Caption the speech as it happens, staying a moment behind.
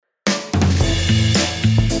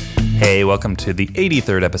Hey, welcome to the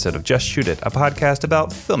 83rd episode of Just Shoot It, a podcast about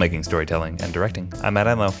filmmaking, storytelling, and directing. I'm Matt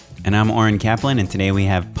Enlow. And I'm Oren Kaplan, and today we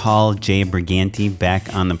have Paul J. Briganti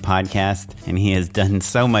back on the podcast, and he has done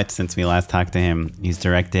so much since we last talked to him. He's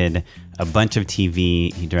directed a bunch of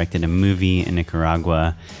TV, he directed a movie in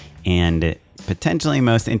Nicaragua, and potentially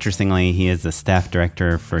most interestingly, he is the staff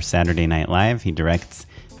director for Saturday Night Live. He directs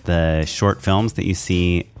the short films that you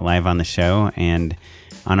see live on the show, and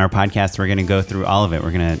on our podcast, we're going to go through all of it.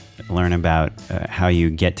 We're going to learn about how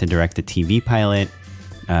you get to direct a TV pilot,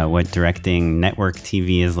 what directing network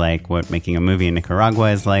TV is like, what making a movie in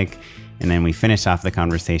Nicaragua is like, and then we finish off the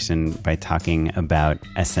conversation by talking about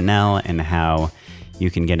SNL and how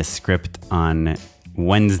you can get a script on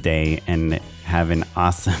Wednesday and have an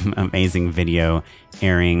awesome, amazing video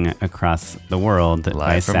airing across the world Live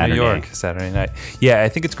by from Saturday. New York, Saturday night. Yeah, I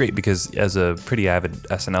think it's great because as a pretty avid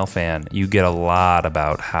SNL fan, you get a lot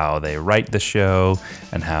about how they write the show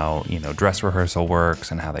and how, dress rehearsal works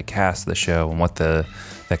and how they cast the show and what the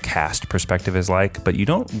cast perspective is like. But you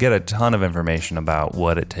don't get a ton of information about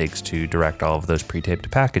what it takes to direct all of those pre-taped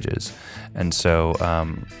packages. And so,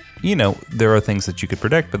 there are things that you could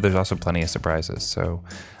predict, but there's also plenty of surprises. So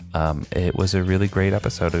it was a really great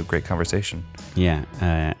episode, a great conversation. Yeah,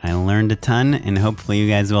 I learned a ton, and hopefully you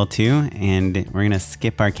guys will too. And we're going to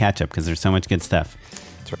skip our catch-up because there's so much good stuff.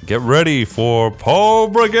 That's right. Get ready for Paul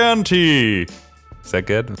Briganti. Is that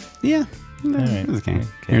good? Yeah, All right. okay.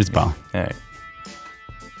 Here's Paul. All right.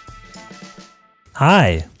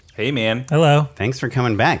 Hi. Hey, man. Hello. Thanks for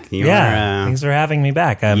coming back. Thanks for having me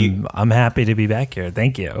back. I'm happy to be back here.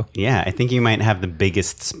 Thank you. Yeah, I think you might have the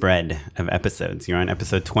biggest spread of episodes. You're on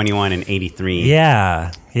episode 21 and 83.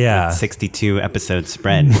 Yeah. 62 episode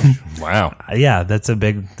spread. Wow. Yeah, that's a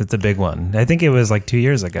big one. I think it was like 2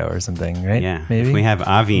 years ago or something, right? Yeah. Maybe. If we have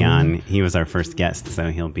Avi on, he was our first guest,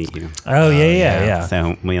 so he'll beat you. Oh, yeah.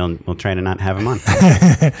 So we'll try to not have him on.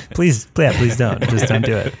 Please don't. Just don't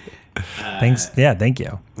do it. Thanks. Yeah, thank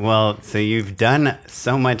you. Well, so you've done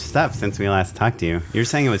so much stuff since we last talked to you. You're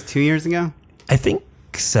saying it was 2 years ago? I think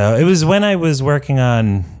so. It was when I was working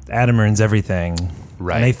on Adam Earns Everything.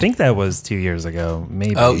 Right. And I think that was 2 years ago,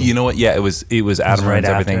 maybe. Oh, you know what? Yeah, it was Adam right Earns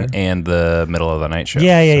Everything after. and the Middle of the Night show.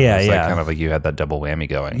 Yeah. It's like kind of like you had that double whammy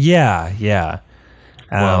going. Yeah.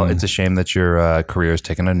 Well, it's a shame that your career has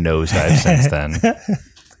taken a nosedive since then.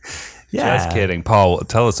 Yeah. Just kidding. Paul,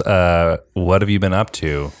 tell us, what have you been up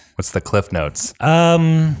to? What's the Cliff Notes?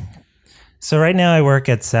 So right now I work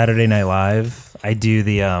at Saturday Night Live. I do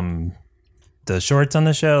the shorts on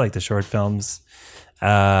the show, like the short films.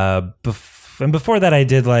 And before that I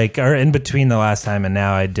did or in between the last time and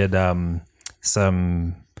now I did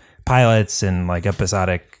some pilots and like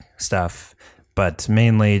episodic stuff. But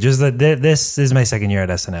mainly just that this is my second year at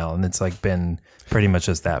SNL and it's like been pretty much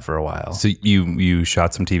just that for a while. So you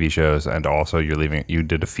shot some TV shows and also you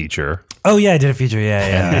did a feature. Oh yeah, I did a feature.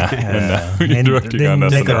 Yeah. You're directing on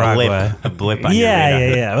SNL. Nicaragua. A blip on your radar.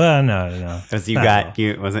 Yeah. Well, no. Because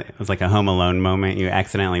it was like a Home Alone moment. You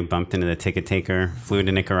accidentally bumped into the ticket taker, flew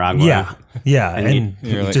to Nicaragua. Yeah, and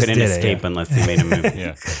you just couldn't escape unless you made a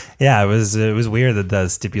movie. Yeah. It was weird that the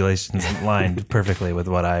stipulations lined perfectly with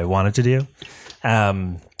what I wanted to do.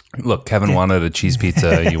 Look, Kevin wanted a cheese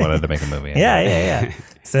pizza. You wanted to make a movie. Yeah.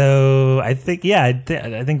 So I think, I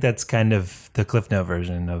think that's kind of the Cliff Note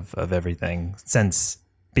version of everything since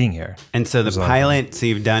being here. And so the pilot, so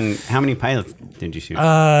you've done, how many pilots did you shoot?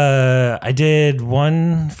 I did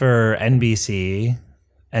one for NBC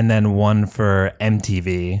and then one for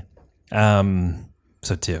MTV.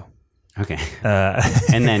 So two. Okay.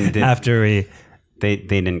 And then after they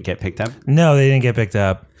didn't get picked up? No, they didn't get picked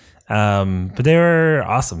up. But they were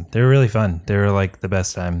awesome. They were really fun. They were like the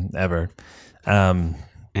best time ever.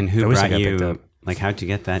 And who brought you, like, how'd you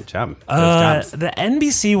get that job? Those jobs? The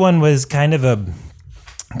NBC one was kind of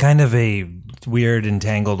a weird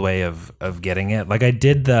entangled way of getting it. Like I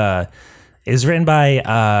did it was written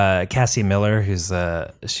by Cassie Miller,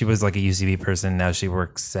 she was like a UCB person. Now she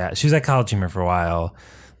was at College Humor for a while.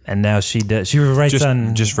 And now she writes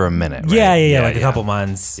just for a minute, right? Yeah, like a couple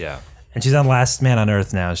months. Yeah. And she's on Last Man on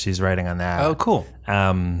Earth now. She's writing on that. Oh, cool.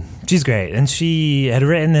 She's great. And she had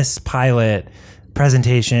written this pilot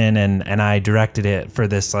presentation and I directed it for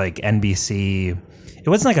this like NBC. It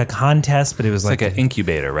wasn't like a contest, but it was like an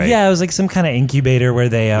incubator, right? Yeah, it was like some kind of incubator where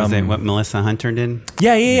they... was it what Melissa Hunter did?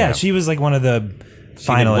 Yeah. She was like one of the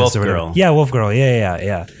finalists. Wolf or whatever. Girl. Yeah, Wolf Girl.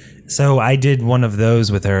 Yeah. So I did one of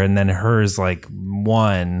those with her and then hers like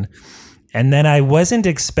won. And then I wasn't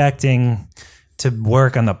expecting to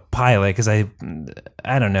work on the pilot because I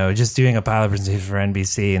don't know, just doing a pilot presentation for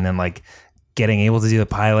NBC and then like getting able to do the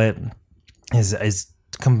pilot is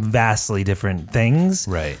vastly different things.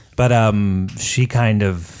 Right. But she kind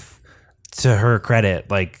of, to her credit,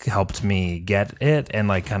 like helped me get it and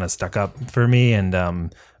like kind of stuck up for me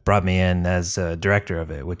and brought me in as a director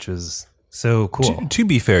of it, which was so cool. To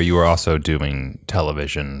be fair, you were also doing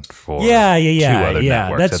television for two yeah, other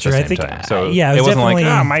networks that's at true. the I same think, time. So yeah, it wasn't like,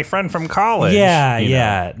 definitely- my friend from college.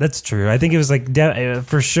 Yeah, that's true. I think it was like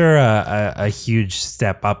for sure a huge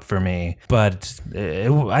step up for me, but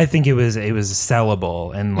I think it was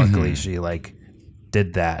sellable, and luckily she like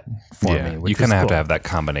did that for me. Which You kind of have cool. to have that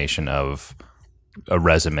combination of a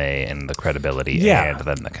resume and the credibility and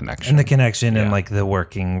then the connection. And the connection and like the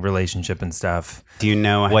working relationship and stuff. Do you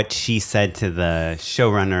know what she said to the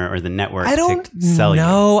showrunner or the network I don't to sell you?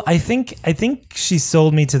 know. I think she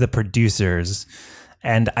sold me to the producers,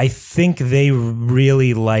 and I think they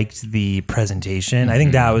really liked the presentation. I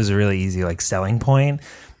think that was a really easy like selling point.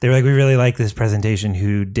 They were like, we really like this presentation.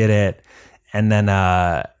 Who did it? And then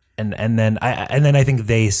and then I think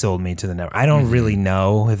they sold me to the network. I don't really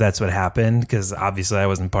know if that's what happened, because obviously I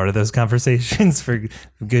wasn't part of those conversations for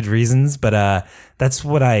good reasons. But that's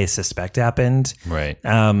what I suspect happened. Right.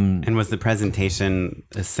 And was the presentation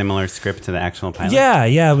a similar script to the actual pilot?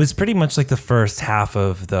 Yeah. It was pretty much like the first half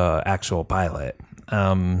of the actual pilot.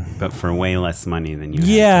 But for way less money than you had.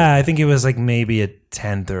 Yeah, I think it was like maybe a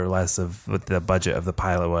tenth or less of what the budget of the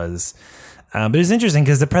pilot was. But it was interesting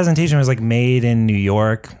because the presentation was like made in New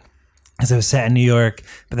York. So it was set in New York,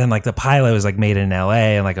 but then like the pilot was like made in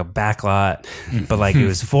LA and like a backlot, but like it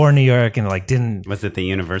was for New York and like didn't. Was it the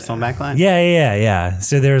Universal backlot? Yeah.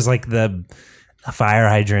 So there was like the fire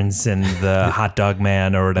hydrants and the hot dog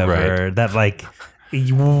man or whatever Right. that like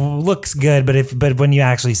looks good, but when you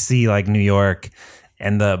actually see like New York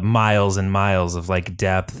and the miles and miles of like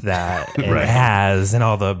depth that it has and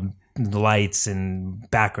all the lights and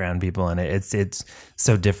background people in it, it's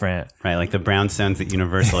so different. Right, like the brownstones at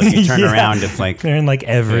Universal. If you turn Yeah. around, it's like... They're in like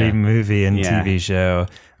every movie and TV show.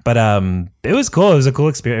 But it was cool. It was a cool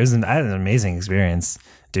experience. I had an amazing experience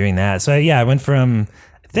doing that. So I went from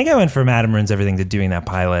Adam Ruins Everything to doing that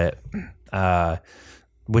pilot,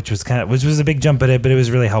 which was a big jump at it, but it was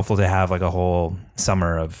really helpful to have like a whole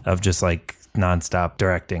summer of just like nonstop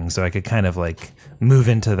directing, so I could kind of like move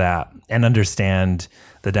into that and understand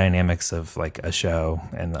the dynamics of like a show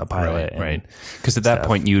and a pilot. Right. Because at that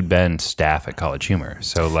point you'd been staff at College Humor.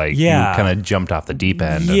 So like you kind of jumped off the deep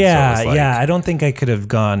end. Yeah. So it was like, I don't think I could have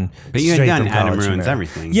gone But you had straight done from Adam College Ruins Humor.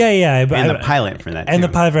 Everything. Yeah. And the pilot for that, and too.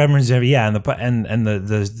 the pilot for Adam Ruins Everything. Yeah, and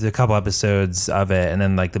the couple episodes of it, and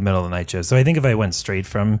then like the middle of the night show. So I think if I went straight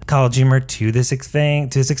from College Humor to this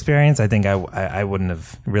experience, I think I wouldn't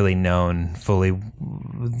have really known fully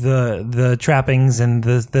the trappings and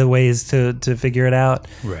the ways to figure it out.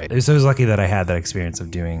 Right. So I was lucky that I had that experience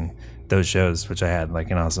of doing those shows, which I had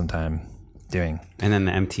like an awesome time doing. And then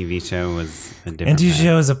the MTV show was a different... MTV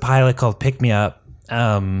show is a pilot called Pick Me Up.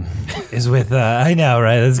 Is with I know,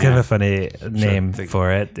 right? That's kind of a funny name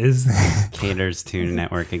for it. Is caters to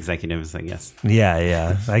network executives, I guess.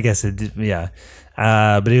 Yeah. I guess it did, yeah.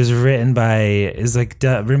 But it was written by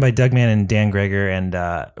Doug Mann and Dan Greger,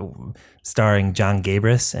 and starring John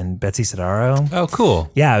Gabris and Betsy Sidaro. oh,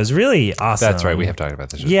 cool. Yeah, it was really awesome. That's right. We have talked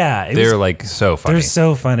about this. Yeah, They're like so funny. They're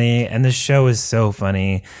so funny, and the show is so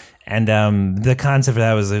funny. And the concept of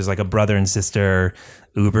that was there's like a brother and sister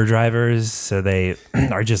Uber drivers, so they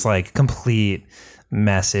are just like complete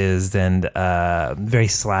messes and very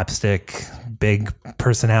slapstick, big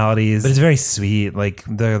personalities. But it's very sweet. Like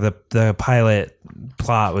the pilot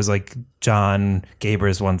plot was like John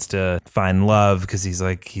Gabris wants to find love because he's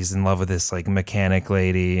in love with this like mechanic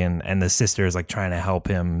lady, and the sister is like trying to help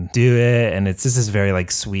him do it, and it's just this very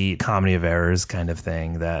like sweet comedy of errors kind of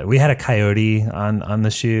thing. That we had a coyote on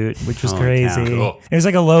the shoot, which was crazy. Cool. It was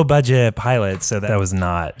like a low budget pilot, so that was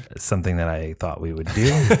not something that I thought we would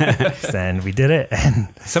do. And we did it, and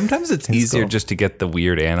Sometimes it's easier cool. just to get the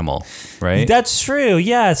weird animal, right? that's true.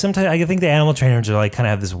 Yeah, sometimes I think the animal trainers are like kind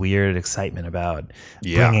of have this weird excitement about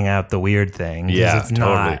bringing out the weird thing. 'Cause Yeah, it's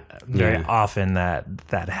not totally. very often that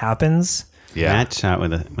happens. yeah. Matt shot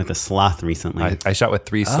with a sloth recently. I shot with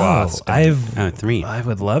 3 sloths. Three. I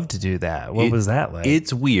would love to do that. What was that like?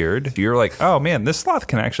 It's weird. You're like, oh man, this sloth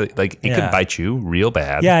can actually it Yeah. could bite you real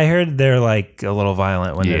bad. Yeah, I heard they're like a little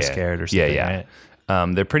violent when they're scared or something. Yeah. Right?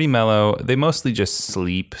 They're pretty mellow. They mostly just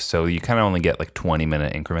sleep, so you kind of only get like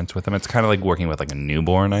 20-minute increments with them. It's kind of like working with like a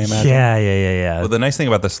newborn, I imagine. Yeah. Well, the nice thing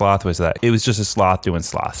about the sloth was that it was just a sloth doing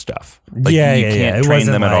sloth stuff. Like, Yeah, you yeah, can't It train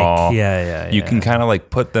wasn't them at like- all. Yeah. You can kind of like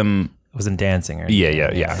put them. It wasn't dancing or Yeah.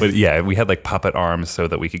 anything. But yeah, we had like puppet arms so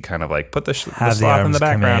that we could kind of like put the Have sloth in arms the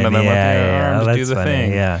come background and then let the arms Oh, do that's the funny.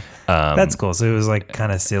 thing. Yeah. That's cool. So it was like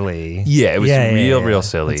kind of silly. Yeah, it was real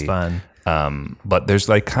silly. It's fun. But there's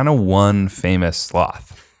like kind of one famous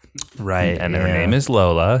sloth. Right. And her name is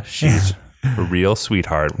Lola. She's a real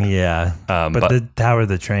sweetheart. Yeah. But how were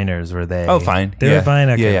the trainers? Were they? Oh, fine. They were fine?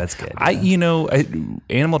 Okay, that's good.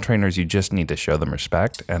 Animal trainers, you just need to show them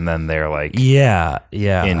respect, and then they're like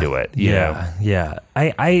into it. Yeah.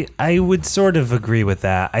 I would sort of agree with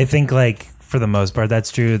that. I think like for the most part,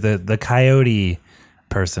 that's true. The coyote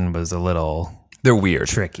person was a little... They're weird.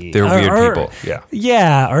 Tricky. They're weird people. Yeah.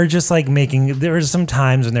 Yeah. Or just like there were some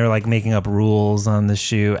times when they were like making up rules on the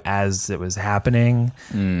shoe as it was happening.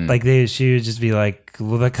 Like she would just be like,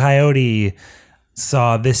 well, the coyote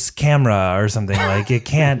saw this camera or something. Like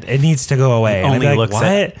it needs to go away. And Only I'd be looks like,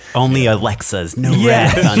 at only Alexa's. No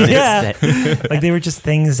yeah, rats on this yeah. set. Like they were just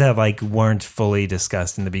things that like weren't fully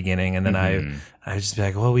discussed in the beginning. And then I would just be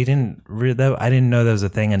like, well, I didn't know that was a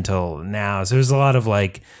thing until now. So there's a lot of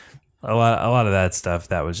like, a lot of that stuff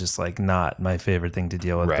that was just like not my favorite thing to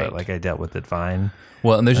deal with, but like I dealt with it fine.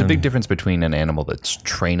 Well, and there's a big difference between an animal that's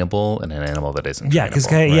trainable and an animal that isn't. Yeah, because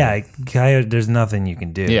coyote, there's nothing you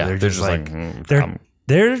can do. Yeah, they're just like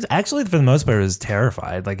they're actually for the most part was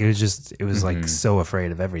terrified. Like it was like so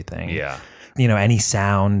afraid of everything. Yeah, any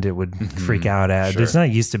sound it would freak out at. Sure. It's not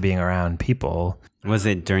used to being around people. Was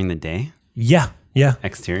it during the day? Yeah.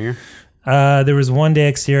 Exterior? There was 1 day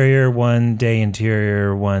exterior, 1 day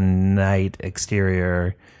interior, 1 night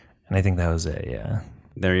exterior, and I think that was it. Yeah.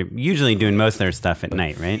 They're usually doing most of their stuff at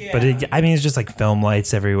night, right? Yeah. But it's just like film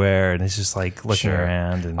lights everywhere, and it's just like looking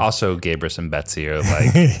around. And also, Gabrus and Betsy are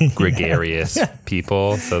like gregarious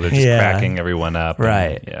people, so they're just cracking everyone up.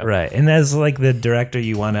 Right. And as like the director,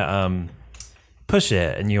 you want to push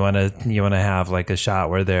it, and you want to have like a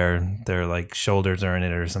shot where their like shoulders are in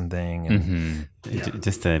it or something. And,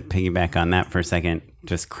 Just to piggyback on that for a second,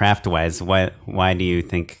 just craft wise, why do you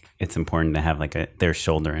think it's important to have like their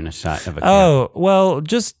shoulder in a shot of a cow? Oh, well,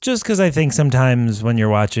 just because I think sometimes when you're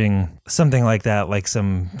watching something like that, like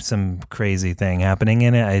some crazy thing happening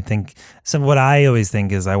in it, I think what I always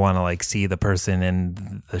think is I want to like see the person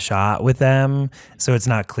in the shot with them, so it's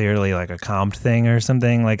not clearly like a comped thing or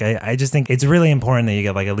something. Like I just think it's really important that you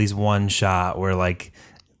get like at least one shot where like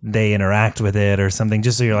they interact with it or something,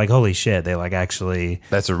 just so you're like, holy shit, they like actually...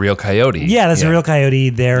 That's a real coyote. Yeah, that's a real coyote.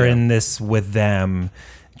 They're in this with them.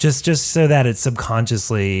 Just so that it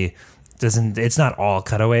subconsciously doesn't... It's not all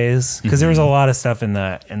cutaways. Because there was a lot of stuff in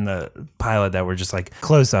the pilot that were just like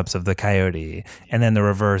close-ups of the coyote. And then the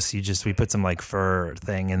reverse, we put some like fur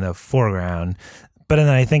thing in the foreground. But then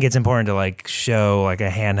I think it's important to like show like a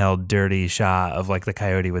handheld dirty shot of like the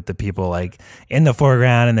coyote with the people like in the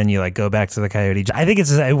foreground, and then you like go back to the coyote. I think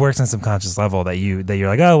it works on some conscious level that you're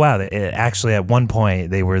like, oh wow, actually at one point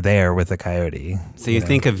they were there with the coyote. So you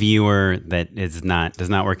think a viewer that does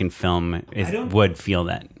not work in film would feel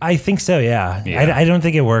that? I think so, yeah. I don't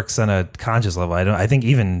think it works on a conscious level. I think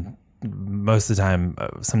even most of the time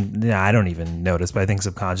I don't even notice, but I think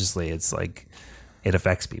subconsciously it's like it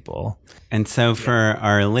affects people. And so for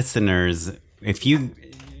our listeners, if you,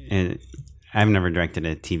 I've never directed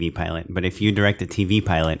a TV pilot, but if you direct a TV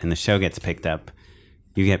pilot and the show gets picked up,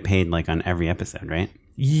 you get paid like on every episode, right?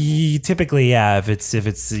 Typically, yeah. If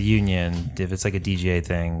it's a union, if it's like a DJ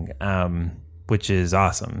thing, which is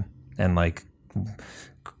awesome and like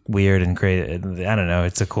weird and creative. I don't know.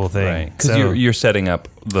 It's a cool thing. Right. Because you're setting up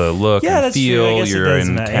the look and feel. You're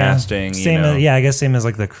in casting. Same as, I guess same as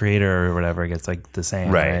like the creator or whatever gets like the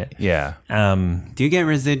same. Right. Yeah. Do you get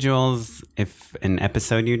residuals if an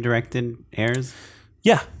episode you directed airs?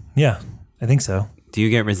 Yeah. I think so. Do you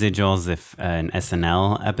get residuals if an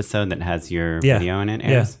SNL episode that has your video in it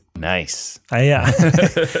airs? Nice.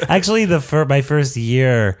 Actually, my first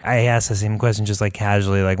year, I asked the same question just like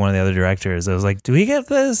casually, like one of the other directors. I was like, "Do we get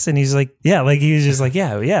this?" And he's like, "Yeah." Like he was just like,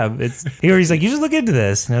 "Yeah." He's like, "You should look into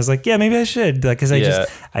this." And I was like, "Yeah, maybe I should," because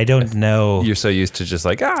I don't know. You're so used to just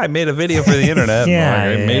like, I made a video for the internet.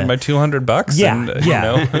 I made my $200.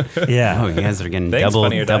 Yeah, Oh, you guys are getting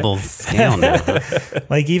double scale now.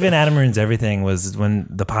 Like even Adam Maroon's Everything was when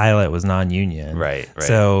the pilot was non-union, right?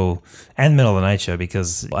 So and Middle of the Night Show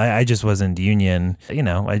because I just wasn't union.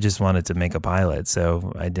 I just wanted to make a pilot,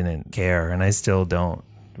 so I didn't care, and I still don't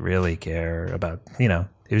really care about. It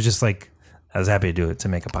was just like I was happy to do it to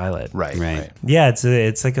make a pilot. Right. Yeah, it's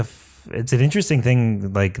an interesting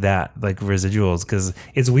thing like that, like residuals, because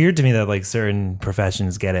it's weird to me that like certain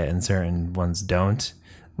professions get it and certain ones don't.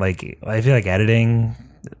 Like I feel like editing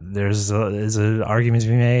there's a argument to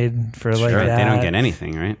be made for like that. They don't get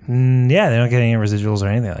anything, right? Yeah, they don't get any residuals or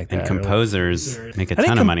anything like that. And composers make a I think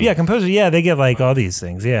ton of money. Yeah, composers. Yeah, they get like all these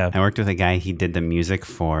things. Yeah. I worked with a guy. He did the music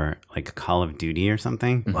for like Call of Duty or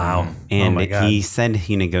something. Wow. And oh my God. he said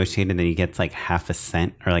he negotiated that he gets like half a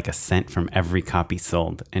cent or like a cent from every copy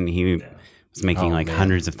sold, and he was making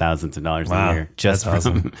hundreds of thousands of dollars a year just That's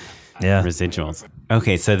from awesome. Yeah. residuals.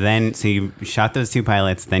 Okay, so you shot those 2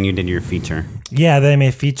 pilots, then you did your feature. Yeah, they made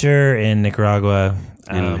a feature in Nicaragua.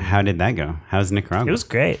 And how did that go? How's Nicaragua? It was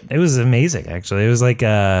great. It was amazing, actually. It was like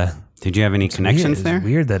Did you have any connections there? It's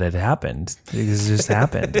weird that it happened. It just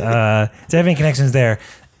happened. To have any connections there?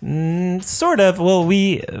 Sort of. Well,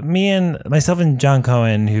 myself and John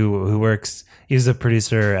Cohen, who works, he was a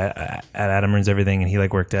producer at Adam Ruins Everything, and he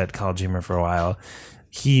like worked at College Humor for a while.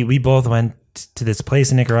 We both went to this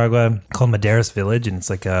place in Nicaragua called Maderas Village, and it's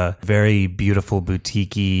like a very beautiful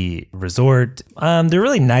boutique-y resort. They're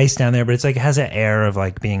really nice down there, but it's like it has an air of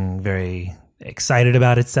like being very excited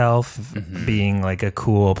about itself, being like a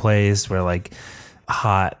cool place where like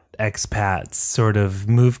hot expats sort of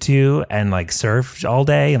move to and like surf all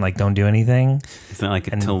day and like don't do anything. Is it like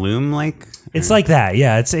a Tulum like? It's like that,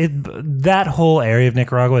 yeah. That whole area of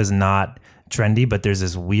Nicaragua is not trendy, but there's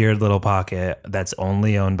this weird little pocket that's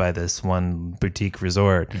only owned by this one boutique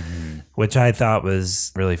resort, which I thought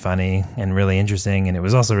was really funny and really interesting, and it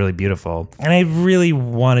was also really beautiful. And I really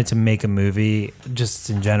wanted to make a movie just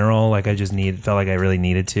in general. Like I just felt like I really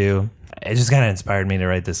needed to. It just kind of inspired me to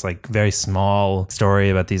write this like very small story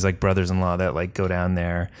about these like brothers-in-law that like go down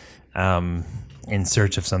there in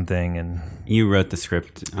search of something. And you wrote the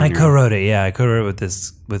script. I co-wrote it. Yeah, I co-wrote it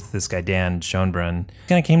with this guy Dan Schoenbrunn.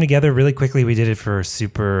 Kind of came together really quickly. We did it for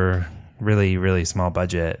super really, really small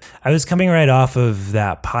budget. I was coming right off of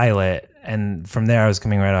that pilot. And from there, I was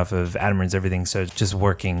coming right off of Adam Ruins Everything, so it's just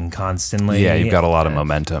working constantly. Yeah, you've got a lot of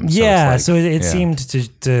momentum. So it seemed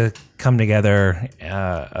to come together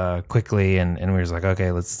quickly, and we were just like,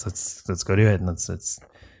 okay, let's go do it, and let's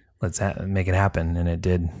make it happen, and it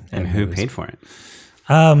did. And who paid for it?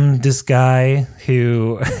 This guy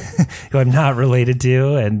who I'm not related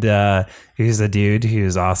to, and he's a dude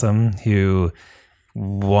who's awesome, who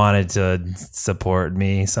wanted to support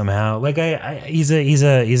me somehow. Like he's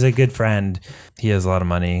a good friend. He has a lot of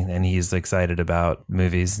money and he's excited about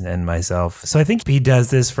movies and myself. So I think he does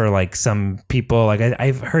this for like some people. Like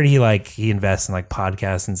I've heard he invests in like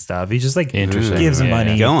podcasts and stuff. He just like gives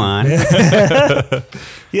money. Go on.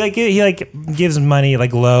 He gives money,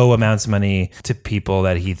 like low amounts of money to people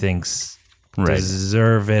that he thinks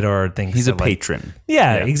deserve it or thinks he's a like, patron.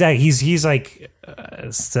 Yeah, exactly. He's like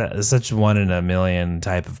such one in a million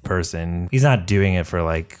type of person. He's not doing it for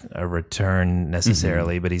like a return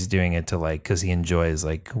necessarily, but he's doing it to like because he enjoys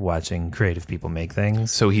like watching creative people make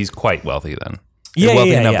things. So he's quite wealthy then. Yeah,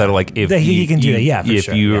 wealthy enough that like if he can do that. Yeah, for if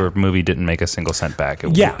sure. your movie didn't make a single cent back,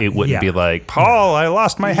 it wouldn't be like, Paul, I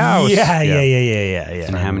lost my house. Yeah.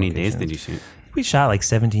 And how many days did you shoot? We shot like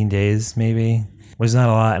 17 days, maybe. Which is not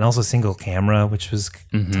a lot, and also single camera, which was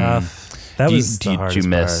tough. That was the hardest Did you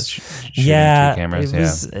miss part. shooting 2 cameras? It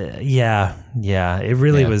was, it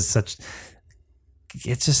really was such.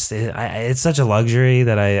 It's such a luxury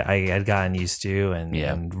that I had gotten used to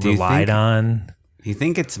and relied on. Do you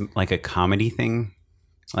think it's like a comedy thing,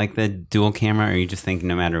 like the dual camera, or you just think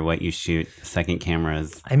no matter what you shoot, the second camera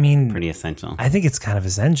is pretty essential? I think it's kind of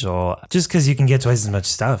essential just because you can get twice as much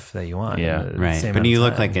stuff that you want. Yeah, right. But you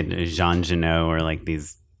look like a Jean Genot or like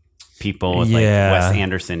these people with like Wes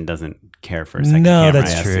Anderson doesn't care for a second camera. No,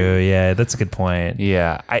 that's true. Yeah, that's a good point.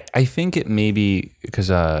 Yeah, I think it may be because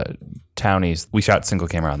Townies, we shot single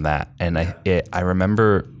camera on that, and I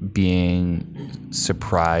remember being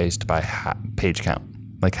surprised by page count,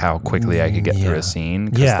 like how quickly I could get through a scene.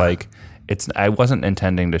 Because like I wasn't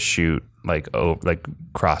intending to shoot like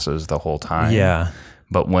crosses the whole time. Yeah.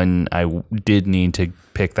 But when I did need to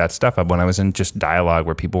pick that stuff up, when I was in just dialogue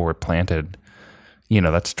where people were planted,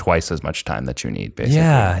 that's twice as much time that you need, basically.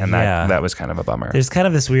 Yeah, and that was kind of a bummer. There's kind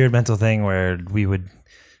of this weird mental thing where we would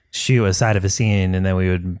shoot a side of a scene and then we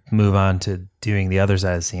would move on to doing the other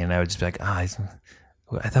side of the scene. And I would just be like, I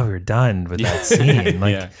thought we were done with that scene.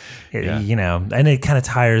 Like, and it kind of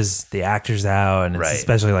tires the actors out, and it's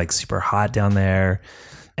especially like super hot down there.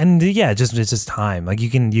 And it's just time. Like you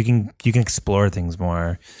can explore things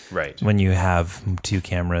more when you have 2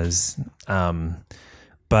 cameras.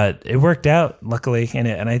 But it worked out luckily,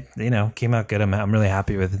 and I came out good. I'm really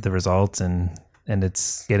happy with the results, and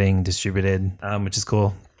it's getting distributed, which is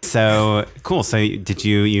cool. So cool. So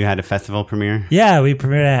you had a festival premiere? Yeah, we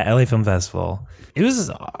premiered at LA Film Festival. It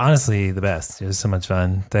was honestly the best. It was so much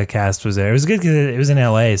fun. The cast was there. It was good because it was in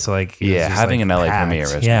LA, so like it was just, having like, an LA packed.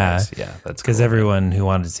 premiere is yeah, nice. Yeah, that's because cool. everyone who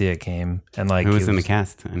wanted to see it came, and like Who was in the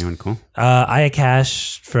cast? Anyone cool? Aya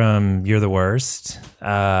Cash from You're the Worst,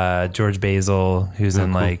 George Basil, who's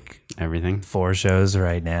in cool. like Everything. 4 shows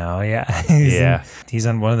right now. Yeah, he's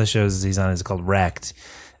on one of the shows he's on is called Wrecked,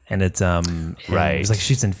 and it's it's like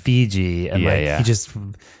shoots in Fiji, and he just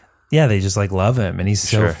they just like love him, and he's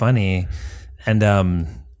so funny. And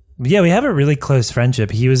we have a really close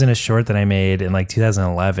friendship. He was in a short that I made in like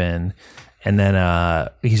 2011, and then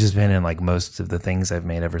he's just been in like most of the things I've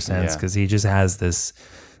made ever since, because he just has this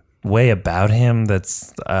way about him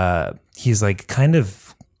that's he's like kind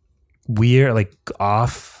of weird, like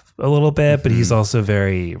off a little bit, but he's also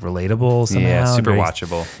very relatable somehow. Yeah, super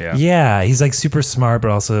watchable. Yeah, he's like super smart,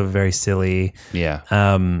 but also very silly. Yeah.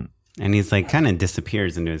 And he's like kind of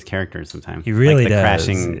disappears into his character sometimes. He really like the does.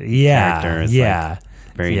 crashing character is like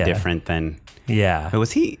very different than. Yeah. But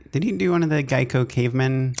did he do one of the Geico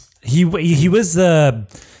cavemen? He was the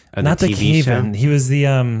not the TV caveman. show? He was the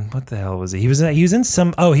what the hell was he? He was in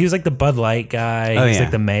some he was like the Bud Light guy. He was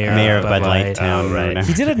like the mayor of Bud Light. Town. Right.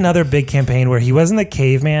 He did another big campaign where he wasn't the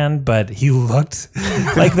caveman, but he looked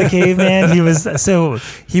like the caveman. He was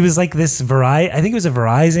like this I think it was a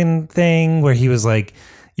Verizon thing where he was like,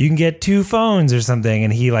 you can get 2 phones or something,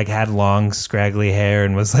 and he like had long scraggly hair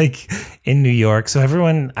and was like in New York. So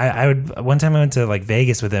everyone, one time I went to like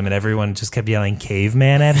Vegas with him, and everyone just kept yelling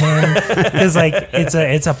 "caveman" at him because like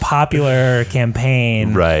it's a popular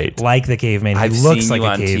campaign, right? Like the caveman, he looks like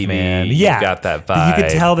a caveman. TV. Yeah, you got that vibe. You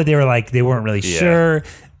could tell that they weren't really sure.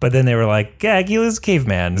 But then they were like, yeah, he was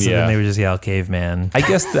caveman. So then they would just yell caveman. I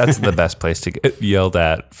guess that's the best place to get yelled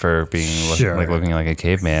at for being looking like a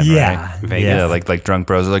caveman. Yeah. Right? Yeah. Like drunk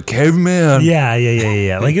bros are like, caveman.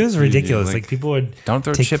 Yeah. Like it was ridiculous. Like people would don't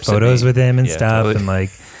throw take chips photos at me. with him and stuff. Totally. And like,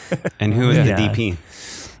 and who is the DP?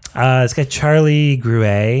 It's got Charlie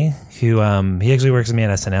Gruet, who he actually works with me at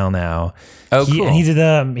SNL now. Oh, cool. And he did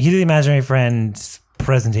the Imaginary Friend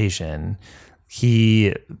presentation.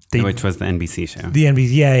 Which was the NBC show. The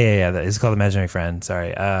NBC, yeah. It's called Imaginary Friend.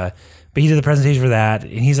 Sorry, but he did the presentation for that,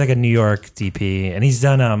 and he's like a New York DP, and he's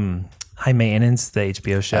done High Maintenance, the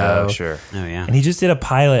HBO show. Oh, sure. Oh, yeah. And he just did a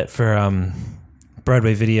pilot for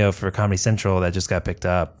Broadway Video for Comedy Central that just got picked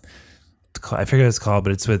up. I forget what it's called,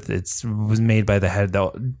 but it was made by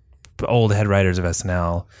the old head writers of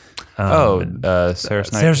SNL. Sarah Snyder.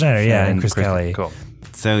 Sarah Snyder, and Chris Kelly. Cool.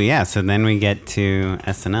 So then we get to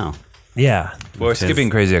SNL. Yeah. We're skipping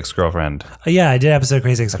Crazy Ex-Girlfriend. Yeah, I did episode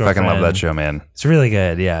Crazy Ex-Girlfriend. I fucking love that show, man. It's really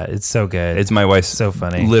good. Yeah, it's so good. It's my wife's so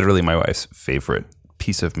funny. Literally my wife's favorite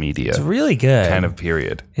piece of media. It's really good. Kind of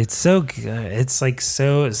period. It's so good. It's like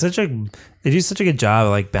they do such a good job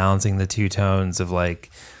of like balancing the 2 tones of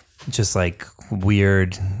like just like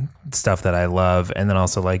weird stuff that I love, and then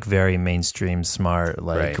also like very mainstream smart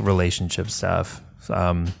like relationship stuff,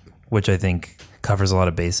 which I think covers a lot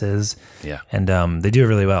of bases. Yeah. And they do it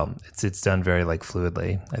really well. It's done very like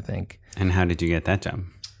fluidly, I think. And how did you get that job?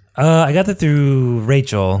 I got that through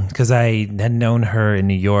Rachel, because I had known her in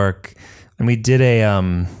New York, and we did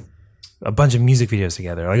a bunch of music videos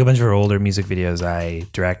together, like a bunch of her older music videos I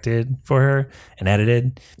directed for her and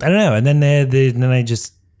edited. I don't know. And then then I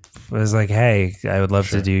just was like, hey, I would love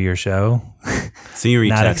to do your show. So you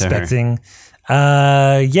reached out to her.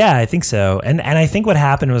 Yeah, I think so. And I think what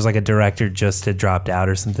happened was like a director just had dropped out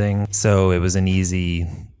or something. So it was an easy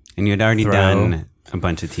And you had already done a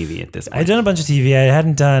bunch of TV at this point. I'd done a bunch of TV. I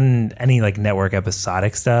hadn't done any like network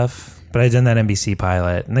episodic stuff, but I'd done that NBC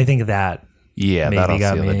pilot. And I think that that'll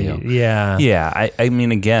seal the deal. Yeah. Yeah. I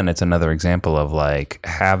mean, again, it's another example of like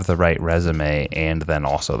have the right resume and then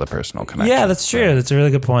also the personal connection. Yeah, that's true. That's a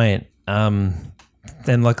really good point.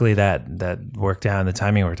 And luckily that worked out, and the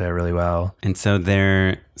timing worked out really well. And so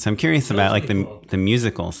I'm curious about like the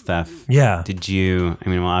musical stuff. Yeah.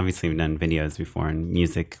 Obviously we've done videos before and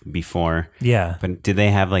music before. Yeah. But do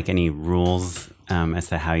they have like any rules as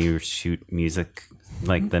to how you shoot music,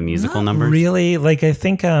 like the musical numbers? Really? Like I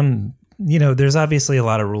think there's obviously a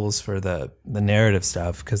lot of rules for the narrative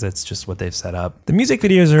stuff because it's just what they've set up. The music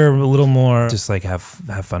videos are a little more just like have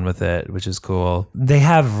fun with it, which is cool. They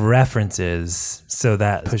have references, so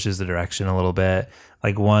that pushes the direction a little bit.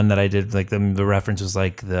 Like one that I did, like the reference was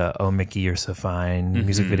like the "Oh Mickey, You're So Fine"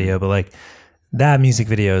 music video, but like that music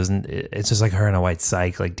video it's just like her in a white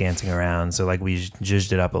psych like dancing around. So like we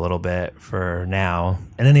zhuzhed it up a little bit for now.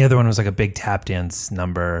 And then the other one was like a big tap dance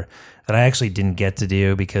number that I actually didn't get to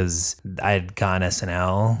do because I had gone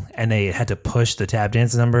SNL and they had to push the tap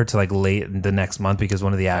dance number to like late the next month because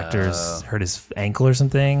one of the actors hurt his ankle or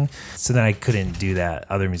something. So then I couldn't do that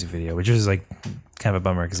other music video, which was like kind of a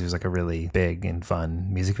bummer because it was like a really big and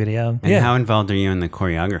fun music video. And how involved are you in the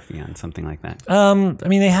choreography on something like that? I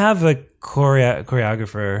mean, they have a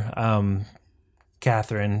choreographer,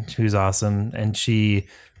 Catherine, who's awesome, and she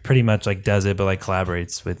pretty much like does it, but like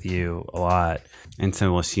collaborates with you a lot. And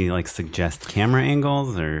so will she like suggest camera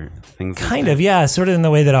angles or things Kind like of, yeah. Sort of in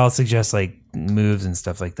the way that I'll suggest like moves and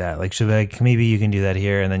stuff like that. Like she'll be like, maybe you can do that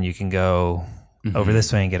here, and then you can go over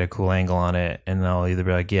this way and get a cool angle on it, and I'll either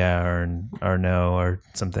be like yeah or no or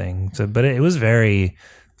something. So, but it was very,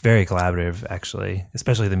 very collaborative actually,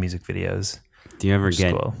 especially the music videos. Do you ever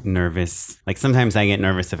get nervous? Like sometimes I get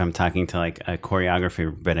nervous if I'm talking to like a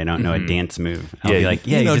choreographer, but I don't know a dance move. I'll be like,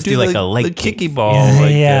 you just do like a leg kicky kick. ball.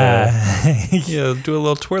 Do a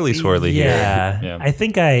little twirly swirly here. Yeah. I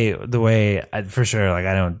think for sure, like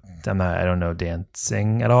I don't know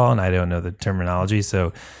dancing at all, and I don't know the terminology.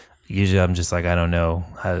 So usually I'm just like, I don't know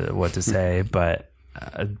what to say, but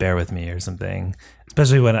bear with me or something.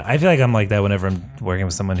 Especially when I feel like I'm like that whenever I'm working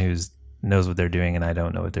with someone who's knows what they're doing and I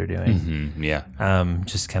don't know what they're doing.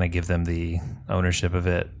 Just kind of give them the ownership of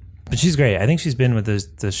it. But she's great. I think she's been with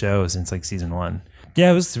the show since like season 1.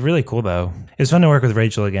 Yeah, it was really cool though. It was fun to work with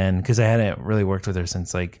Rachel again because I hadn't really worked with her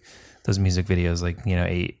since like those music videos, like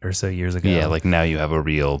 8 or so years ago. Yeah, like now you have a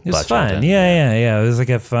real budget. It was fun. Yeah. It was like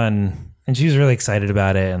a fun, and she was really excited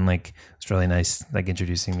about it, and like it's really nice, like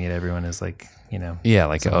introducing me to everyone as like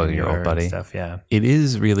like your old buddy stuff. Yeah, it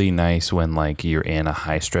is really nice when like you're in a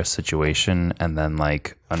high stress situation and then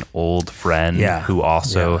like an old friend who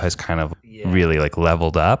also has kind of really like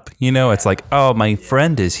leveled up. It's like, oh, my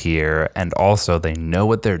friend is here, and also they know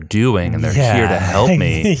what they're doing and they're here to help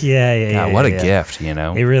me. What a gift.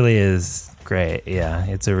 It really is. Great. Yeah,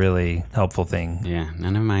 it's a really helpful thing. Yeah,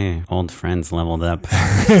 none of my old friends leveled up.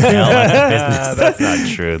 That's not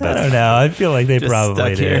true. I don't know. I feel like they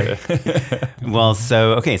probably did. Well,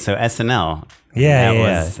 so SNL.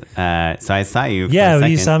 So I saw you. Yeah,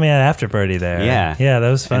 you saw me at after party there. Yeah, that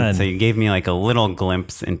was fun. And so you gave me like a little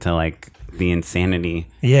glimpse into like the insanity.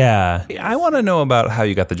 Yeah, I want to know about how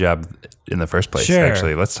you got the job in the first place. Sure.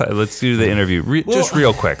 Actually, let's do the interview just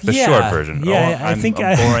real quick, the short version. Yeah, I'm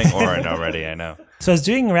boring Oren already. I know. So I was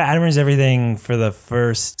doing Adam Ruins Everything for the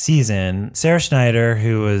first season. Sarah Schneider,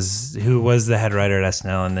 who was the head writer at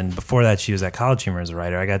SNL, and then before that she was at College Humor as a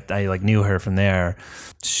writer. I knew her from there.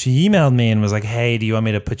 She emailed me and was like, "Hey, do you want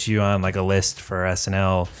me to put you on like a list for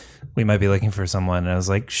SNL? We might be looking for someone." And I was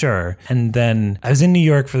like, "Sure." And then I was in New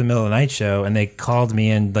York for the middle of the night show, and they called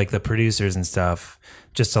me and like the producers and stuff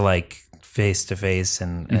just to like face to face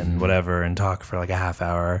and whatever and talk for like a half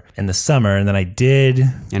hour in the summer. And then I did.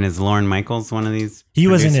 And is Lorne Michaels one of these? He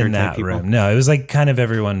wasn't in that room. No, it was like kind of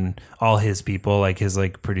everyone, all his people, like his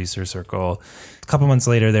like producer circle. A couple months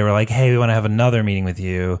later, they were like, "Hey, we want to have another meeting with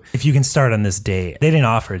you if you can start on this date." They didn't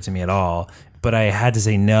offer it to me at all, but I had to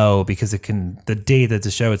say no because the date that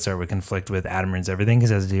the show would start would conflict with Adam Ruins Everything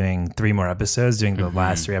because I was doing 3 more episodes, doing the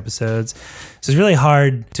last 3 episodes. So it's really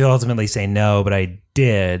hard to ultimately say no, but I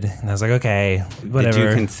did. And I was like, okay, whatever. Did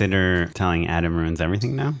you consider telling Adam Ruins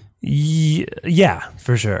Everything no? Yeah,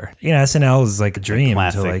 for sure. SNL is like a dream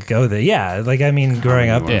to like go there. Yeah, like I mean, growing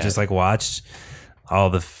up and just like watched all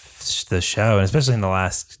the show, and especially in the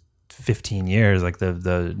last 15 years, like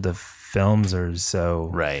the films are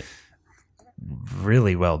so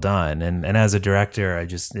really well done, and as a director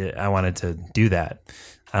I wanted to do that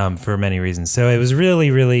for many reasons. So it was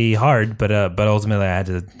really, really hard, but ultimately I had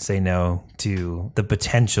to say no to the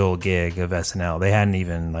potential gig of SNL. They hadn't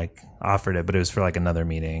even like offered it, but it was for like another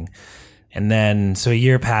meeting. And then so a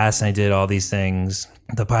year passed and I did all these things,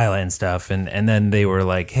 the pilot and stuff, and then they were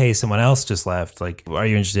like, "Hey, someone else just left, like, are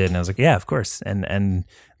you interested?" And I was like, "Yeah, of course." And then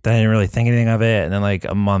I didn't really think anything of it, and then like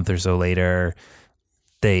a month or so later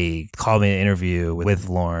they called me to interview with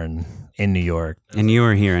Lorne in New York. And you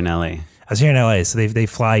were here in LA. I was here in LA, so they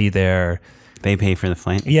fly you there. They pay for the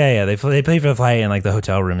flight? Yeah, they pay for the flight and like the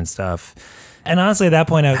hotel room and stuff. And honestly, at that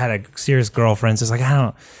point, I had a serious girlfriend, so it's like,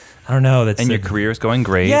 I don't know. And your career is going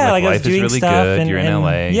great. Yeah, like life I was doing is really good. You're in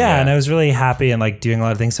LA. Yeah, and I was really happy and like doing a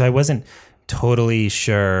lot of things. So I wasn't totally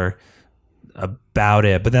sure about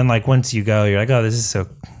it. But then like once you go, you're like, oh, this is so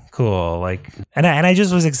cool. Like, and I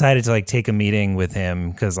just was excited to like take a meeting with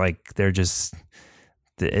him because like it's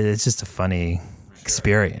just a funny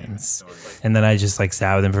experience. And then I just like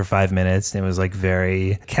sat with him for 5 minutes and it was like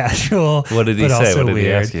very casual. What did he say? What did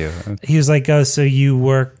he ask you? He was like, "Oh, so you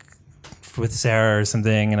work with Sarah or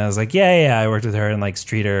something?" And I was like, "Yeah, I worked with her and like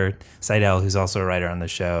Streeter Seidel, who's also a writer on the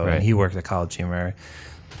show, Right. and he worked at College Humor."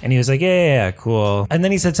 And he was like, yeah, cool. And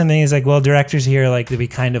then he said something. He's like, well, directors here, like, we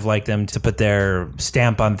kind of like them to put their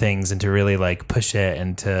stamp on things and to really like push it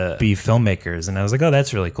and to be filmmakers. And I was like, oh,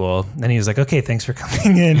 that's really cool. And he was like, okay, thanks for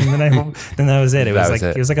coming in. And then that was it. It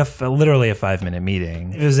was like literally a 5-minute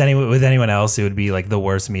meeting. If it was with anyone else, it would be like the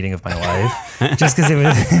worst meeting of my life, just because it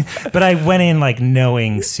was. But I went in like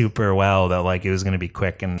knowing super well that like it was going to be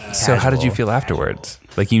quick and. So how did you feel afterwards?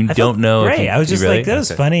 Like you don't know. Great. I was just really? Like, that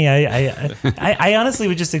was funny. I honestly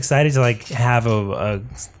was just excited to like have a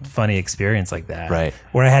funny experience like that. Right.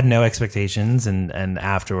 Where I had no expectations, and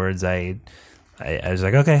afterwards I was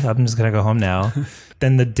like, okay, I'm just gonna go home now.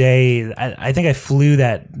 Then the day I think I flew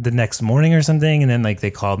the next morning or something, and then like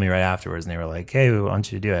they called me right afterwards and they were like, hey, we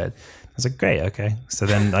want you to do it. I was like, great, okay. So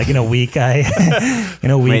then, like in a week, my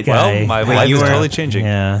life is totally changing.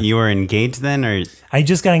 Yeah, you were engaged then, or I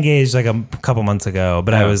just got engaged like a couple months ago,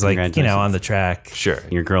 but I was like, on the track. Sure.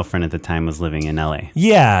 Your girlfriend at the time was living in LA.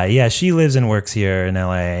 Yeah, she lives and works here in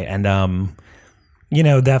LA, and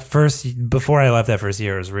before I left that first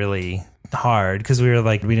year was really hard because we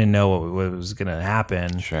didn't know what was gonna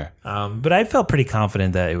happen. Sure. But I felt pretty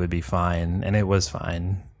confident that it would be fine, and it was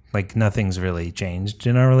fine. Like nothing's really changed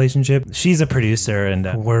in our relationship. She's a producer,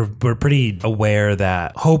 and we're pretty aware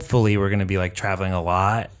that hopefully we're going to be like traveling a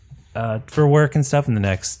lot for work and stuff in the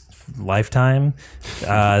next lifetime.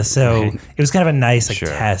 So it was kind of a nice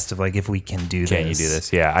test of like if we can do this. Can you do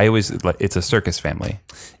this? Yeah, I always it's a circus family.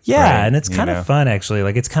 Yeah, right? And it's kind of fun actually.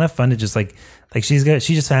 Like it's kind of fun to just like she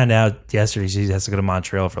just found out yesterday she has to go to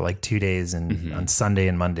Montreal for like 2 days and on Sunday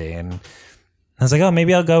and Monday, and I was like, oh,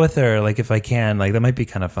 maybe I'll go with her. Like, if I can, like, that might be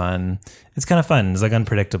kind of fun. It's kind of fun. It's like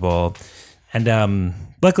unpredictable. And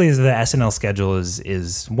luckily, the SNL schedule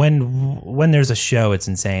is when there's a show, it's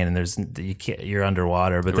insane, and you're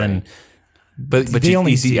underwater. But then, but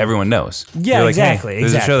you see, everyone knows. Yeah, like, exactly. Hey,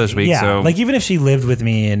 there's a show this week. Yeah, so like even if she lived with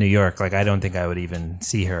me in New York, like I don't think I would even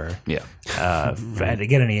see her. Yeah, to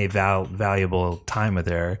get any valuable time with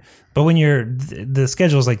her. But when the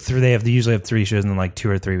schedule's like they usually have 3 shows and then like 2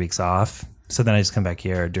 or 3 weeks off. So then I just come back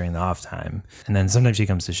here during the off time, and then sometimes she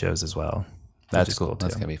comes to shows as well. That's cool.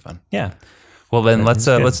 That's gonna be fun. Yeah. Well, then let's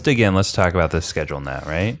dig in. Let's talk about this schedule now,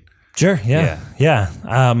 right? Sure. Yeah.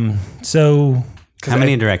 So how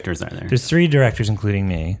many directors are there? There's 3 directors, including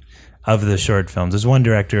me, of the short films. There's 1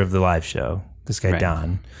 director of the live show. This guy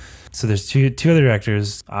Don. So there's two other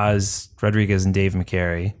directors, Oz Rodriguez and Dave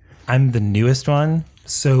McCary. I'm the newest one.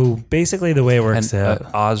 So basically, the way it works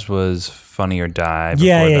out, Oz was Funny or Die.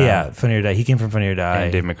 Yeah. Funny or Die. He came from Funny or Die.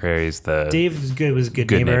 And Dave McCrary's was Good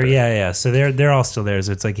Neighbor. Yeah. So they're all still there.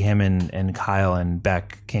 So it's like him and Kyle and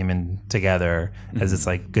Beck came in together as this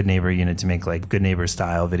like Good Neighbor unit to make like Good Neighbor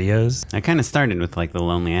style videos. I kind of started with like the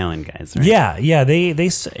Lonely Island guys, right? Yeah. They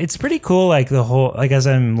it's pretty cool. Like the whole, like as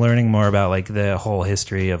I'm learning more about like the whole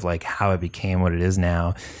history of like how it became what it is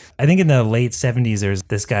now. I think in the late 70s, there's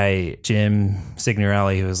this guy, Jim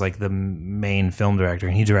Signorelli, who was like the main film director,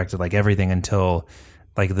 and he directed like everything until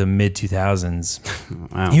like the mid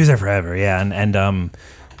 2000s. Wow. He was there forever. Yeah. And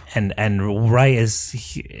right as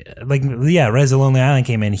right as The Lonely Island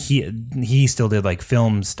came in, he still did like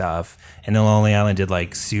film stuff, and The Lonely Island did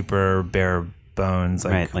like super bare bones,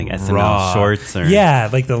 like SNL raw shorts, or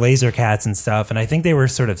like the Laser Cats and stuff. And I think they were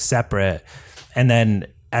sort of separate, and then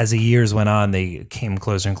as the years went on, they came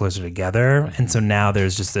closer and closer together. And so now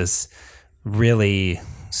there's just this really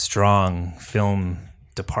strong film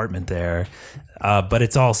department there. But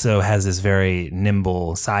it also has this very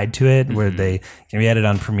nimble side to it where we edit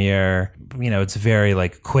on Premiere. It's very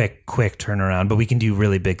like quick turnaround, but we can do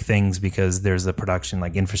really big things because there's the production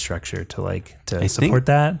like infrastructure to support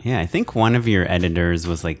that. Yeah, I think one of your editors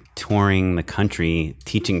was like touring the country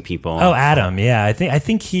teaching people. Oh, Adam. Yeah, I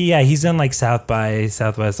think he's done like South by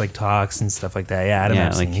Southwest like talks and stuff like that. Yeah, Adam. Yeah,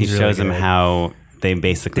 Epstein, like he shows them how they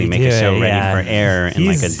basically make a show ready for air in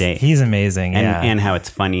like a day. He's amazing. And how it's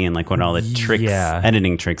funny and like what all the tricks,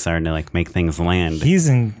 editing tricks are to like make things land. He's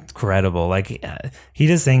incredible. Like he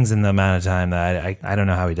does things in the amount of time that I don't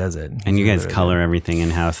know how he does it. And you guys color everything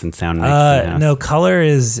in house and sound mix in house. No, color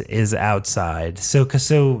is outside. So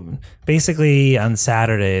basically on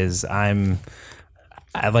Saturdays at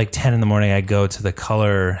like 10 in the morning, I go to the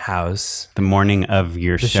color house. The morning of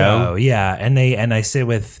your show? Yeah. And I sit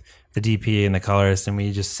with the DP and the colorist, and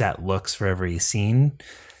we just set looks for every scene.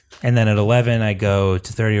 And then at 11, I go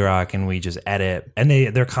to 30 Rock and we just edit. And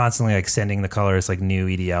they're constantly like sending the colorists like new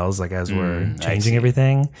EDLs, like as we're changing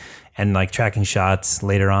everything and like tracking shots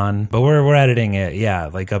later on. But we're editing it,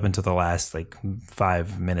 like up until the last like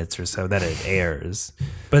 5 minutes or so that it airs.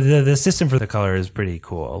 But the system for the color is pretty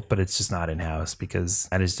cool, but it's just not in-house because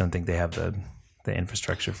I just don't think they have the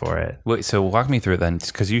infrastructure for it. Wait, so walk me through it then,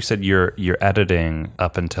 because you said you're editing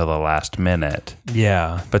up until the last minute.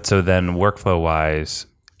 Yeah. But so then workflow-wise,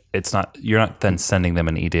 you're not then sending them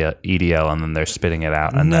an EDL and then they're spitting it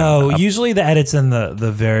out. And no, usually the edits in the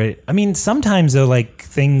very. I mean, sometimes though, like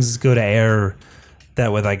things go to air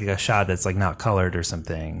that with like a shot that's like not colored or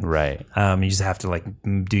something. Right. You just have to like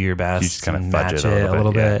do your best. You just kind of and fudge match it a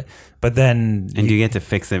little bit. But then, And do you get to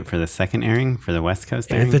fix it for the second airing for the West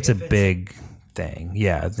Coast airing? if it's a big thing,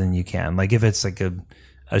 yeah, then you can. Like if it's like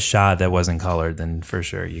a shot that wasn't colored, then for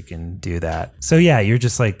sure you can do that. So yeah, you're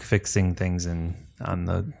just like fixing things on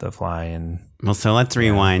the fly. And Well, so let's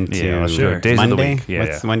rewind to sure. Days of the Monday. week.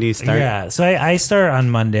 Yeah, When do you start? Yeah, so I start on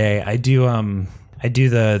Monday. I do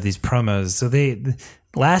these promos. So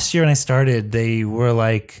last year when I started, they were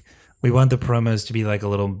like, we want the promos to be like a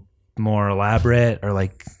little more elaborate or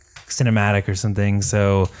like cinematic or something.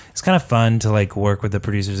 So it's kind of fun to like work with the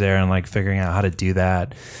producers there and like figuring out how to do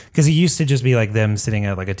that, because it used to just be like them sitting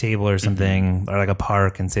at like a table or something, or like a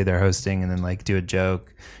park, and say they're hosting and then like do a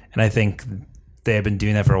joke. And I think they had been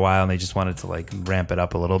doing that for a while and they just wanted to like ramp it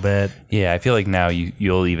up a little bit. Yeah, I feel like now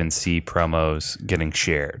you'll even see promos getting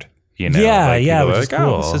shared. You know, Yeah, like yeah, people are which is like, oh,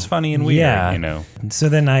 cool. this is funny and weird. Yeah. You know, So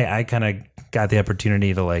then I kind of got the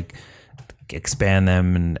opportunity to like expand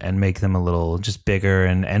them and make them a little just bigger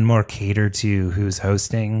and more cater to who's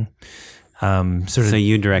hosting. So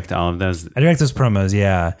you direct all of those? I direct those promos,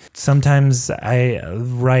 yeah. Sometimes I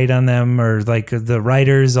write on them, or like the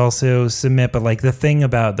writers also submit. But like the thing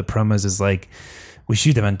about the promos is like we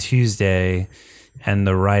shoot them on Tuesday, and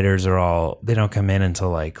the writers they don't come in until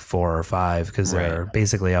like 4 or 5 because they're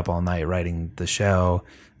basically up all night writing the show.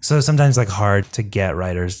 So sometimes like hard to get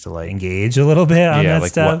writers to like engage a little bit on that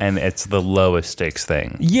stuff. And it's the lowest stakes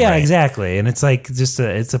thing. Yeah, right? Exactly. And it's like it's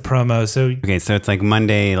a promo. So Okay, so it's like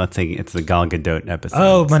Monday, let's say it's the Gal Gadot episode.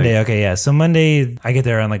 oh, So- Monday. Okay, yeah. So Monday I get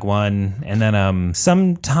there around like 1, and then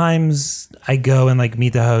sometimes I go and like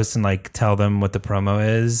meet the host and like tell them what the promo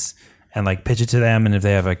is and like pitch it to them, and if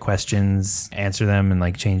they have like questions, answer them and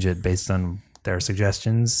like change it based on their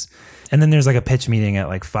suggestions. And then there's like a pitch meeting at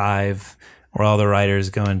like 5 where all the writers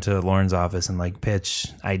go into Lauren's office and like pitch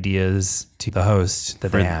ideas to the host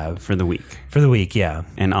that they have for the week. for the week. Yeah.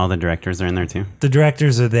 And all the directors are in there too? The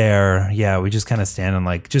directors are there. Yeah, we just kind of stand and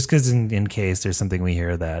like, just because in case there's something we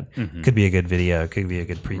hear that could be a good video, could be a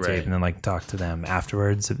good pre-tape, Right. and then like talk to them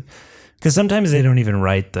afterwards. Because sometimes they don't even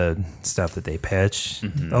write the stuff that they pitch.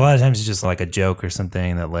 A lot of times it's just like a joke or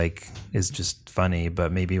something that like is just funny,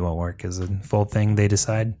 but maybe won't work as a full thing, they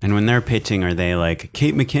decide. And when they're pitching, are they like,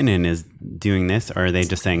 Kate McKinnon is doing this? Or are they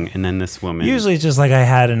just saying, and then this woman? Usually it's just like, I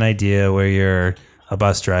had an idea where you're a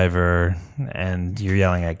bus driver and you're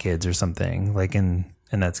yelling at kids or something, like and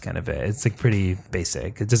that's kind of it. It's like pretty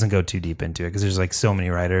basic. It doesn't go too deep into it because there's like so many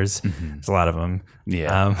writers. There's a lot of them.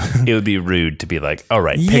 Yeah. It would be rude to be like, all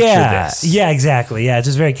right, picture this. Yeah, exactly. Yeah, it's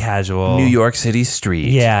just very casual. New York City street.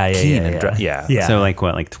 Yeah. Yeah. So like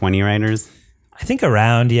what, like 20 writers? I think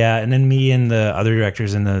around, yeah. And then me and the other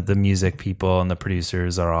directors and the music people and the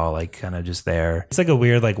producers are all like kind of just there. It's like a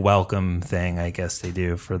weird like welcome thing, I guess they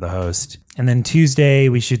do for the host. And then Tuesday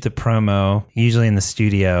we shoot the promo, usually in the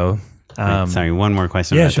studio. Wait, sorry, one more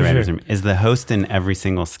question yeah, about sure, the writers' sure. room. Is the host in every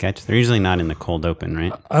single sketch? They're usually not in the cold open,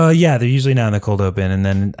 right? Yeah, they're usually not in the cold open, and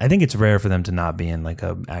then I think it's rare for them to not be in like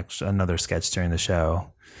another sketch during the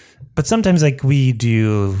show. But sometimes like we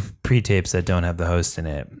do pre-tapes that don't have the host in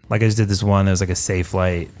it. Like I just did this one that was like a Safe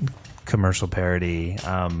Light commercial parody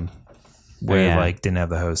where yeah. like didn't have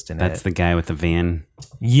the host in That's it. the guy with the van.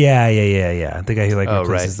 Yeah. The guy who like Oh,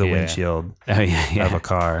 replaces right. the Yeah. windshield Oh, yeah. of a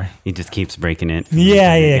car. He just keeps breaking it.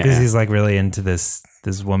 Yeah, because he's like really into this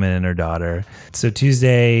woman and her daughter. So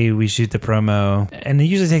Tuesday we shoot the promo, and it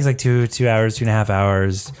usually takes like 2 hours, 2.5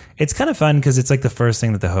 hours. It's kind of fun because it's like the first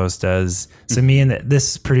thing that the host does. So me and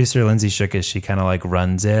this producer Lindsay Shookish, she kind of like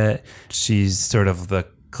runs it. She's sort of the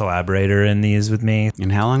collaborator in these with me. And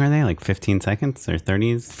how long are they? Like 15 seconds or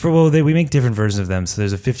 30s? We make different versions of them. So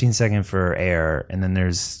there's a 15-second for air, and then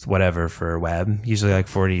there's whatever for web, usually like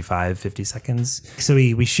 45, 50 seconds. So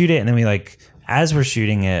we shoot it, and then we like, as we're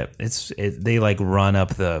shooting it, they like run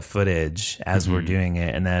up the footage as we're doing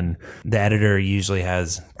it, and then the editor usually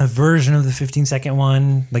has a version of the 15-second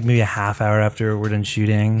one, like maybe a half hour after we're done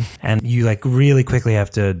shooting, and you like really quickly have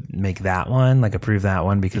to make that one, like approve that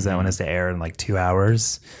one, because that one has to air in like 2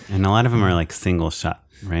 hours. And a lot of them are like single shot,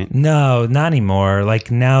 right? No, not anymore.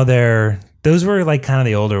 Like now those were like kind of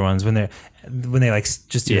the older ones when when they like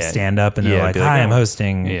just do a stand up and they're like, be "Hi, oh. I'm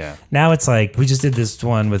hosting." Yeah. Now it's like we just did this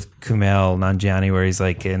one with Kumail Nanjiani where he's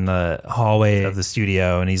like in the hallway of the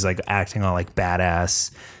studio and he's like acting all like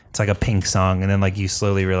badass. It's like a Pink song, and then like you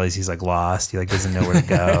slowly realize he's like lost. He like doesn't know where to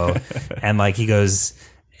go, and like he goes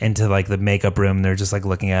into like the makeup room. And they're just like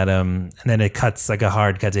looking at him, and then it cuts like a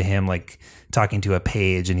hard cut to him like talking to a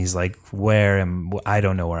page, and he's like, I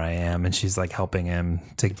don't know where I am, and she's like helping him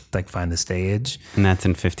to like find the stage. And that's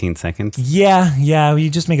in 15 seconds? Yeah. You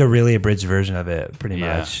just make a really abridged version of it, pretty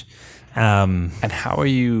much. And how are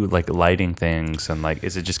you like lighting things, and like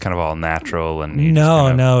is it just kind of all natural? And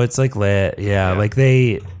no, it's like lit. Yeah. Like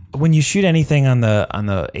when you shoot anything on the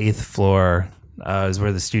 8th floor, is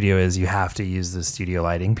where the studio is, you have to use the studio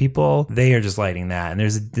lighting people. They are just lighting that. And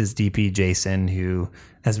there's this DP, Jason, who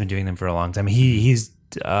has been doing them for a long time. He's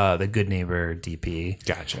the Good Neighbor DP.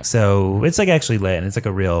 Gotcha. So it's like actually lit, and it's like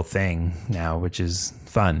a real thing now, which is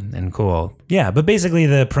fun and cool. Yeah, but basically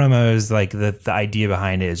the promos, like the idea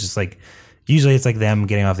behind it is just like, usually it's like them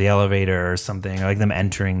getting off the elevator or something, or like them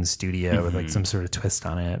entering the studio with like some sort of twist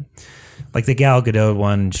on it. Like the Gal Gadot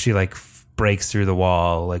one, she like breaks through the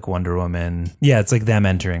wall like Wonder Woman. Yeah, it's like them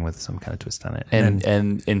entering with some kind of twist on it.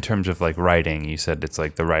 And in terms of like writing, you said it's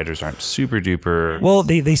like the writers aren't super duper. Well,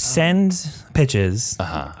 they send pitches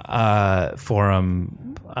for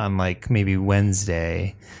them on like maybe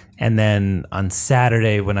Wednesday. And then on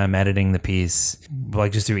Saturday when I'm editing the piece,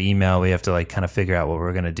 like just through email, we have to like kind of figure out what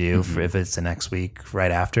we're going to do for if it's the next week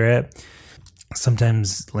right after it.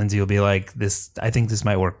 Sometimes Lindsay will be like, I think this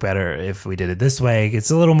might work better if we did it this way. It's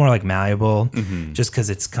a little more like malleable just because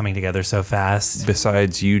it's coming together so fast.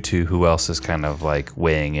 Besides you two, who else is kind of like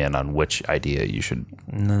weighing in on which idea you should?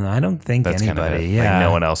 No, I don't think anybody. Kind of yeah. Like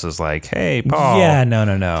no one else is like, hey, Paul. Yeah,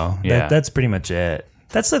 no. Yeah. That's pretty much it.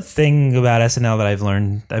 That's the thing about SNL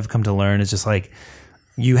that I've come to learn is just like,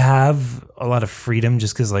 you have a lot of freedom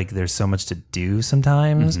just because like there's so much to do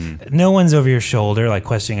sometimes. No one's over your shoulder like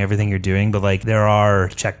questioning everything you're doing, but like there are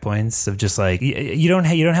checkpoints of just like you don't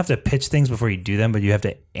have to pitch things before you do them, but you have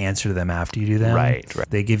to answer to them after you do them. Right.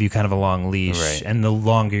 They give you kind of a long leash, and the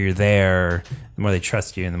longer you're there, the more they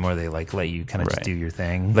trust you and the more they like let you kind of just do your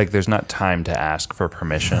thing. Like there's not time to ask for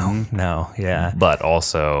permission. No, yeah. But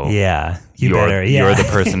also, you're you're the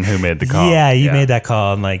person who made the call. You made that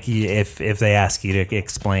call, and like if they ask you to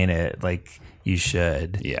explain it, like you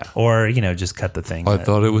should. Yeah. Or just cut the thing. I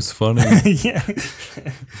thought it was funny. Yeah.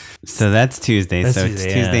 So that's Tuesday. It's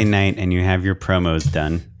Tuesday night, and you have your promos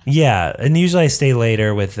done. Yeah, and usually I stay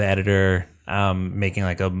later with the editor, making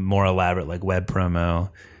like a more elaborate like web promo,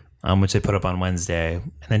 which they put up on Wednesday,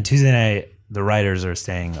 and then Tuesday night the writers are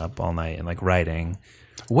staying up all night and like writing.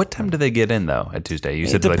 What time do they get in though at Tuesday? You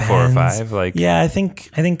said like 4 or 5. Like I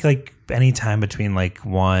think like any time between like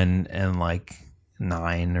 1 and like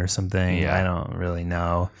 9 or something. Yeah. I don't really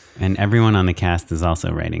know. And everyone on the cast is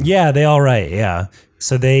also writing. Yeah, they all write. Yeah,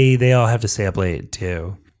 so they all have to stay up late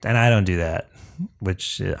too, and I don't do that,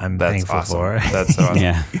 which I'm thankful awesome. for. That's awesome.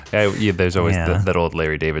 Yeah. There's always that old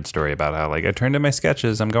Larry David story about how like I turned in my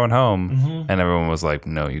sketches, I'm going home, and everyone was like,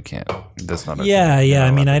 "No, you can't. That's not."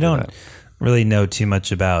 I mean, I don't really know too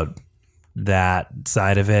much about that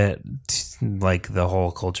side of it, like the whole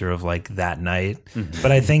culture of like that night.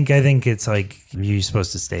 But I think it's like you're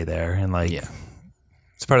supposed to stay there and like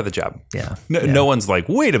it's part of the job. Yeah. No one's like,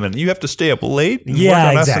 wait a minute, you have to stay up late and yeah,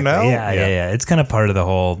 work on exactly. SNL? Yeah. It's kind of part of the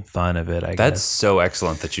whole fun of it, I guess. That's so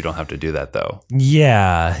excellent that you don't have to do that though.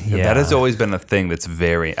 Yeah. That has always been a thing that's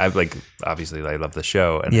obviously I love the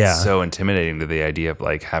show, and it's so intimidating to the idea of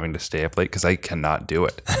like having to stay up late because I cannot do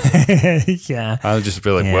it. Yeah. I'll just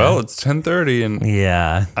be like, well, it's 10:30 and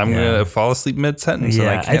I'm going to fall asleep mid-sentence and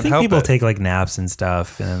I can't help it. I think people take like naps and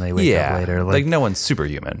stuff and then they wake up later. Like no one's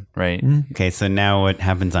superhuman, right? Okay, so now what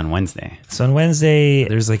happens on Wednesday? So on Wednesday,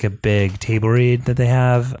 there's like a big table read that they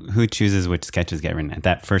have. Who chooses which sketches get written at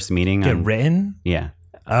that first meeting? Get written? Yeah.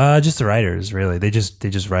 Just the writers, really. They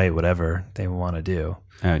just write whatever they want to do.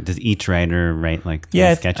 Does each writer write like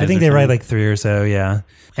sketches? I think they write like 3 or so, yeah.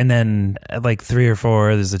 And then at like 3 or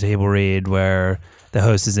 4, there's a table read where the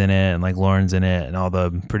host is in it and like Lauren's in it and all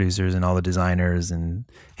the producers and all the designers and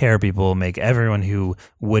hair people make everyone who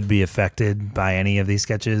would be affected by any of these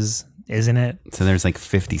sketches is in it. So there's like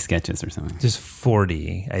 50 sketches or something. Just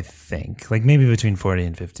 40, I think. Like maybe between 40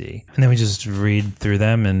 and 50. And then we just read through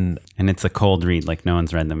them and it's a cold read, like no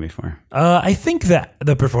one's read them before. I think that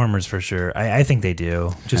the performers for sure. I think they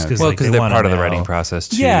do. Just because they're part of the writing process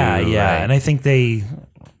too. Yeah. Right? And I think the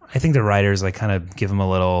writers like kind of give them a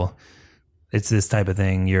little it's this type of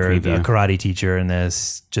thing. You're Preview. a karate teacher in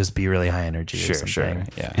this. Just be really high energy or something. Sure.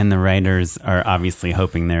 Yeah. And the writers are obviously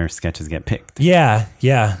hoping their sketches get picked. Yeah.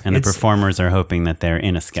 And the performers are hoping that they're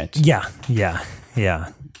in a sketch. Yeah.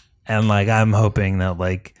 And like, I'm hoping that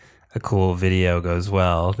like a cool video goes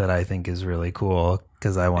well that I think is really cool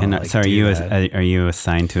because I want to like, so are do you that. are you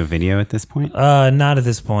assigned to a video at this point? Not at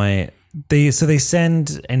this point. They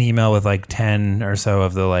send an email with like 10 or so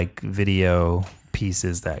of the like video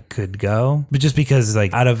pieces that could go, but just because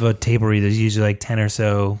like out of a table read, there's usually like 10 or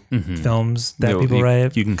so films that people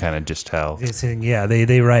write. You can kind of just tell.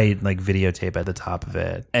 They write like videotape at the top of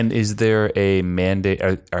it. And is there a mandate?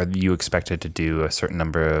 Are you expected to do a certain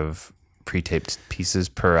number of pre-taped pieces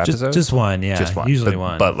per episode? Just one, yeah. Just one. Usually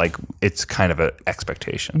one. But like it's kind of an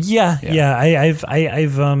expectation. Yeah.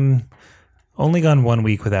 I've only gone 1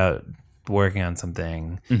 week without working on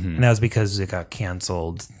something, and that was because it got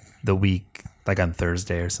canceled the week like on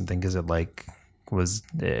Thursday or something because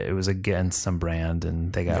it was against some brand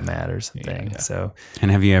and they got mad or something. So.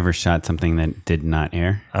 And have you ever shot something that did not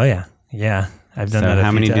air? Oh yeah. I've done that. So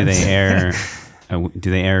how many times. do they air?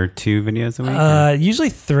 Do they air 2 videos a week?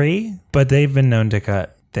 Usually 3, but they've been known to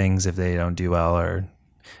cut things if they don't do well, or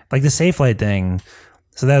like the Safe Light thing.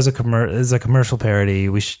 So that was a commercial parody.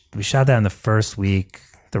 We shot that in the first week,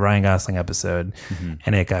 the Ryan Gosling episode,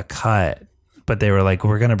 and it got cut. But they were like,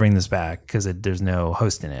 we're going to bring this back because there's no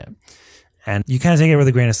host in it. And you kind of take it with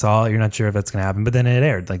a grain of salt. You're not sure if that's going to happen. But then it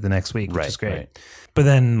aired like the next week, which is great. Right. But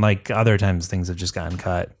then like other times things have just gotten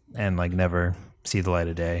cut and like never see the light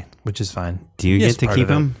of day, which is fine. Do you get to keep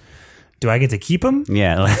them? Do I get to keep them?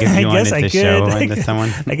 Yeah, like if you wanted to show one to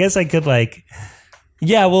someone. I guess I could like,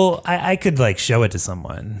 yeah, well, I could like show it to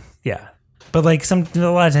someone. Yeah. But like a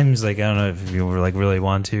lot of times, like, I don't know if you were like really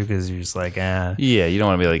want to, because you're just like, Yeah, you don't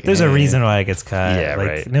want to be like, there's a reason why it gets cut. Yeah, like,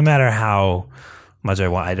 right. No matter how much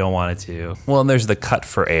I don't want it to. Well, and there's the cut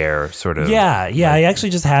for air sort of. Yeah. Like, I actually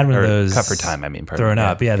just had one of those. Cut for time, thrown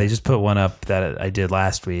up. Yeah, they just put one up that I did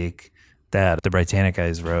last week that the Britannic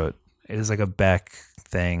guys wrote. It was like a Beck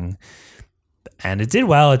thing. And it did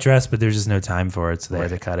well at dress, but there's just no time for it, so they had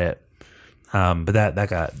to cut it. But that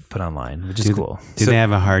got put online, which is cool. Do they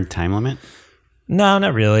have a hard time limit? No,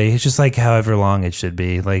 not really. It's just like however long it should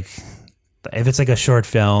be. Like if it's like a short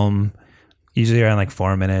film, usually around like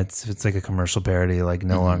 4 minutes. If it's like a commercial parody, like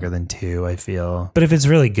no longer than 2, I feel. But if it's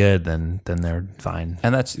really good, then they're fine.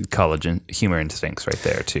 And that's college and humor instincts right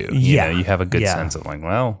there too. Yeah. You have a good sense of like,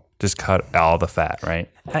 well, just cut all the fat,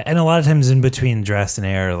 right? And a lot of times in between dress and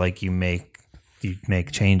air, like you make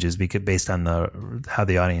changes based on how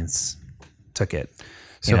the audience took it.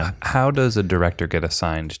 So how does a director get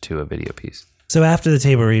assigned to a video piece? So after the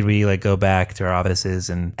table read, we like go back to our offices,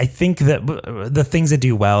 and I think that the things that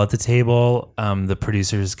do well at the table, the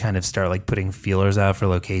producers kind of start like putting feelers out for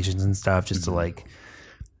locations and stuff, just to like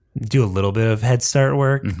do a little bit of head start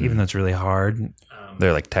work, even though it's really hard.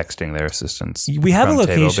 They're like texting their assistants. We have a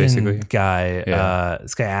location location guy,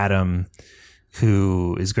 this guy Adam,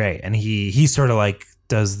 who is great, and he sort of like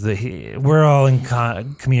does we're all in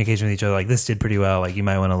communication with each other. Like, this did pretty well. Like, you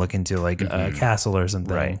might want to look into like a castle or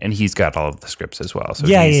something. Right. And he's got all of the scripts as well. So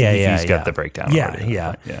he's got the breakdown. already.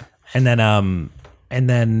 Yeah. And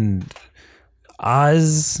then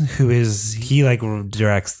Oz, he like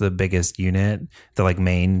directs the biggest unit, the like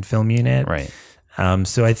main film unit. Right.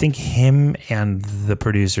 So I think him and the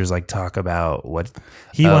producers like talk about what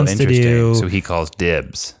he wants to do. So he calls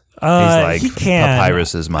dibs. He's like, he can.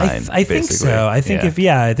 Papyrus's mind. I think so. I think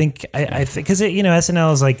I think because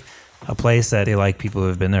SNL is like a place that they like people who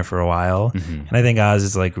have been there for a while, and I think Oz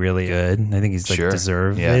is like really good. I think he's like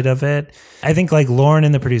deserved of it. I think like Lauren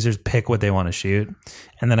and the producers pick what they want to shoot,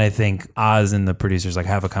 and then I think Oz and the producers like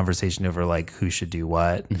have a conversation over like who should do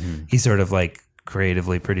what. He sort of like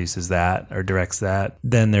creatively produces that or directs that.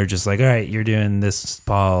 Then they're just like, all right, you're doing this,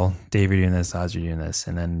 Paul, Dave, you're doing this, Oz, you're doing this,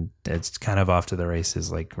 and then it's kind of off to the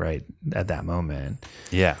races like right at that moment.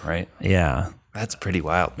 Yeah, right. Yeah, that's pretty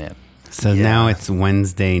wild, man. So now it's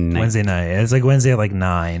Wednesday night. It's like Wednesday at like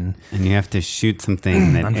 9, and you have to shoot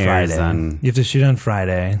something that airs Friday. on. You have to shoot on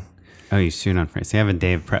Friday. Oh, you shoot on Friday. So you have a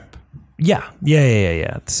day of prep. Yeah.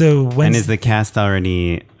 So and is the cast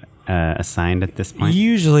already assigned at this point?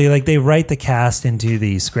 Usually, like, they write the cast into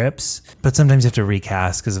the scripts, but sometimes you have to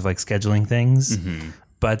recast because of like scheduling things.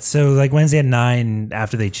 But so like Wednesday at 9,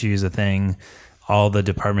 after they choose a thing, all the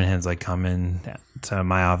department heads like come in to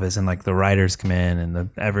my office, and like the writers come in, and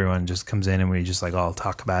everyone just comes in, and we just like all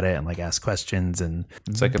talk about it and like ask questions, and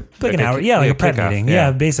it's like an hour, like a prep meeting,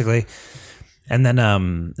 basically. And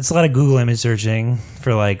then it's a lot of Google image searching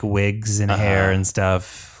for like wigs and hair and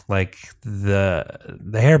stuff. Like the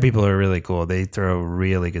hair people are really cool. They throw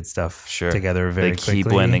really good stuff together very quickly. They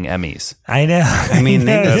keep winning Emmys. I know. I mean,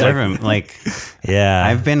 they deserve them. Like, yeah.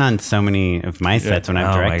 I've been on so many of my sets when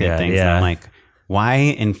I've directed things, and I'm like, why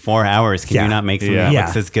in 4 hours can you not make something that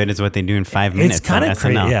looks as good as what they do in 5 minutes? It's kind of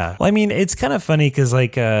crazy. Yeah. Well, I mean, it's kind of funny because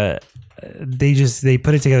like they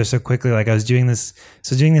put it together so quickly. Like I was doing this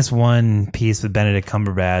one piece with Benedict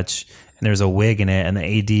Cumberbatch, and there was a wig in it, and the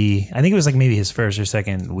AD, I think it was like maybe his first or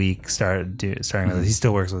second week starting with it. He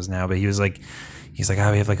still works with us now, but he's like,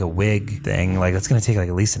 oh, we have like a wig thing. Like, that's going to take like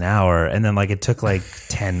at least an hour. And then like it took like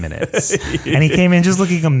 10 minutes. And he came in just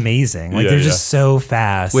looking amazing. Like they're just so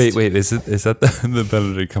fast. Wait, is that the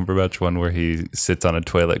Benedict Cumberbatch one where he sits on a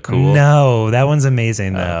toilet cool? No, that one's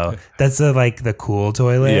amazing though. That's the cool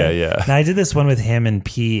toilet. Yeah. Now I did this one with him and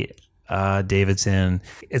Pete Davidson.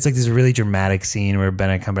 It's like this really dramatic scene where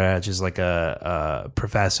Benedict Cumberbatch is like a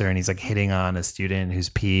professor and he's like hitting on a student who's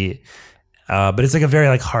Pete. But it's like a very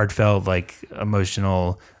like heartfelt, like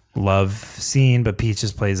emotional love scene. But Pete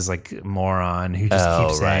just plays this like moron who just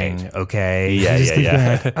keeps saying, okay. Yeah, he just keeps going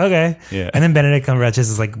like, okay. Yeah. And then Benedict Cumberbatch has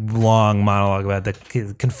this like long monologue about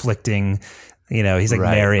the conflicting, he's like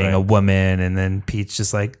marrying a woman, and then Pete's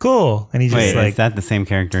just like, cool. And he's just like, is that the same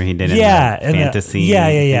character he did in the fantasy?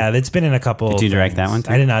 Yeah. It's been in a couple. Did you direct that one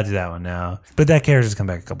too? I did not do that one, no. But that character's come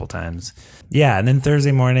back a couple times. Yeah, and then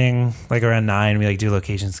Thursday morning, like around 9, we like do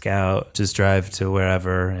location scout, just drive to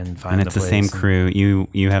wherever and find. And it's the same crew.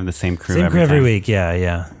 You have the same crew. Every week.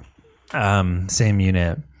 Yeah. Same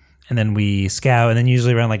unit, and then we scout, and then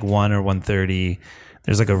usually around like 1 or 1:30,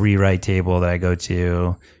 there's like a rewrite table that I go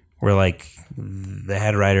to, where like the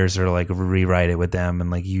head writers are like rewrite it with them,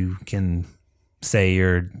 and like you can say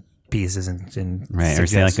your pieces and right, or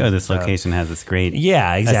say like, oh, this location has this great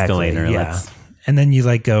escalator. Yeah. And then you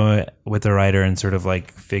like go with the writer and sort of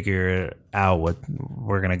like figure out what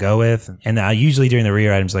we're going to go with. And usually during the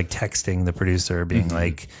rewrite, I'm just like texting the producer being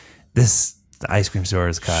like, the ice cream store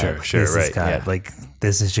is cut. Sure, this right. is cut. Yeah. Like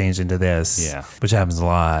this has changed into this. Yeah. Which happens a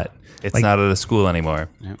lot. It's like, not at a school anymore.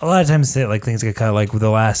 A lot of times like things get cut. Like with the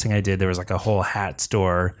last thing I did, there was like a whole hat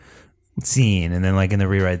store scene, and then like in the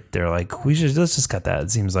rewrite they're like, let's just cut that,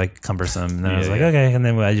 it seems like cumbersome. And then I was like, okay, and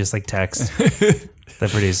then I just like text the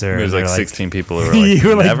producer. There's like 16 people who are like, you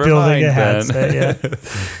were like never building mind a hat then.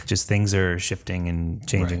 set, just things are shifting and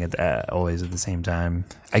changing always at the same time.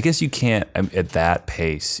 I guess you can't at that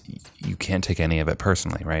pace. You can't take any of it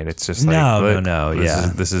personally, right? It's just like, no.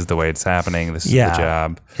 This is the way it's happening. This is the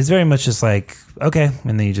job. It's very much just like, okay,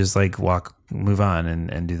 and then you just like move on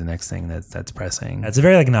and do the next thing that's pressing. It's a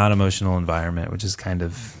very like non-emotional environment, which is kind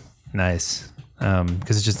of nice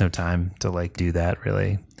because it's just no time to like do that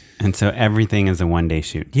really. And so everything is a one-day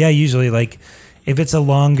shoot. Yeah, usually like if it's if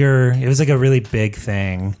it's like a really big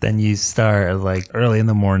thing, then you start like early in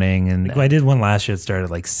the morning. And I did one last year that started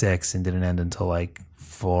at like 6 and didn't end until like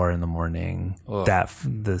 4 in the morning.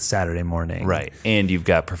 The Saturday morning, right? And you've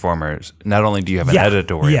got performers. Not only do you have an editor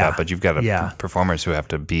to worry about, but you've got performers who have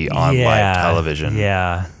to be on live television.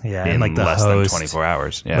 Yeah, in and like the less host, than 24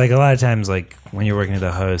 hours. Yeah, like a lot of times, like when you're working with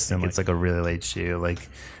the host and it's like a really late shoot, like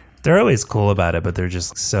they're always cool about it, but they're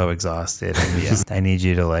just so exhausted. And I need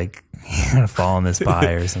you to like fall in this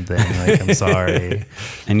pie or something. Like, I'm sorry.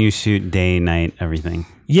 And you shoot day, night, everything.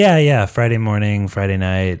 Yeah. Friday morning, Friday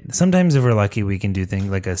night. Sometimes if we're lucky, we can do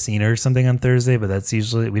things like a scene or something on Thursday, but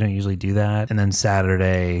we don't usually do that. And then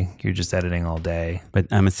Saturday, you're just editing all day. But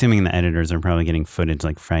I'm assuming the editors are probably getting footage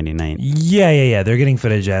like Friday night. Yeah. They're getting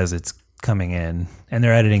footage as it's coming in, and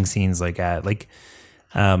they're editing scenes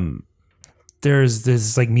there's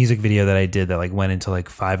this like music video that I did that like went into like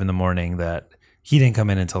 5 a.m. that he didn't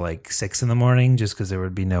come in until like 6 a.m. just because there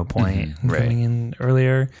would be no point in coming in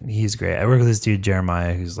earlier. He's great. I work with this dude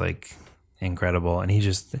Jeremiah who's like incredible, and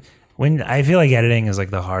when I feel like editing is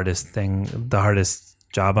like the hardest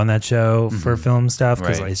job on that show for film stuff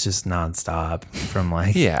because it's just nonstop from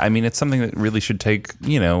like I mean it's something that really should take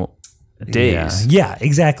days. Yeah,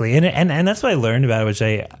 exactly. And that's what I learned about it, which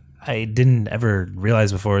I didn't ever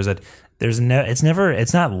realize before, is that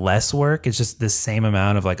it's not less work. It's just the same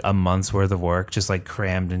amount of like a month's worth of work, just like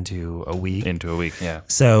crammed into a week. Yeah.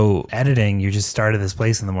 So editing, you just start at this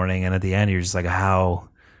place in the morning, and at the end, you're just like, how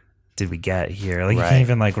did we get here? Like you can't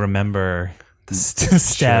even like remember the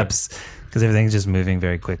steps because everything's just moving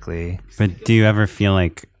very quickly. But do you ever feel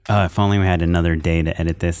like, if only we had another day to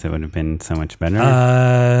edit this, it would have been so much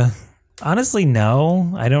better? Honestly,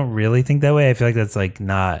 no. I don't really think that way. I feel like that's like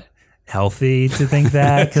not healthy to think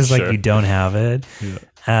that because like you don't have it.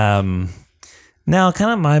 No,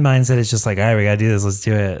 kind of my mindset is just like, all right, we got to do this. Let's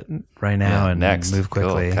do it right now and next. move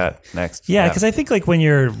quickly. Cool. Cut. Next. Yeah, because I think like when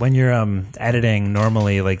you're editing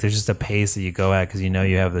normally, like there's just a pace that you go at because you know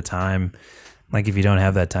you have the time. Like if you don't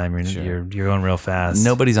have that time, you're going real fast.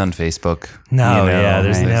 Nobody's on Facebook. No,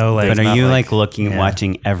 there's no like. But are you like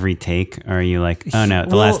watching every take, or are you like, oh no,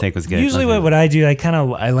 the last take was good? Usually, what I do,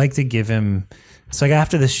 I like to give him. So like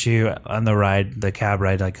after the shoot on the cab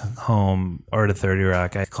ride like home or to 30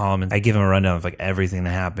 Rock, I call him and I give him a rundown of like everything that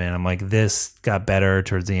happened. I'm like, this got better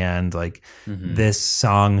towards the end. Like this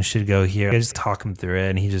song should go here. I just talk him through it,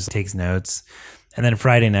 and he just takes notes. And then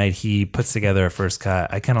Friday night, he puts together a first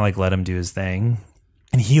cut. I kind of like let him do his thing,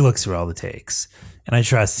 and he looks through all the takes. And I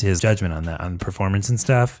trust his judgment on that, on performance and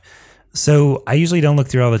stuff. So I usually don't look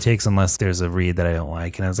through all the takes unless there's a read that I don't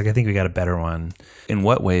like. And I was like, I think we got a better one. In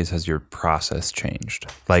what ways has your process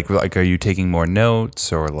changed? Like, are you taking more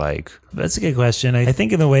notes or like? That's a good question. I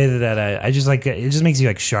think in the way that I just like, it just makes you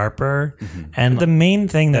like sharper. And the main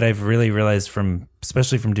thing that I've really realized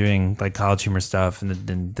especially from doing like College Humor stuff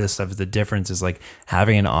and this stuff, the difference is like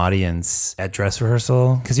having an audience at dress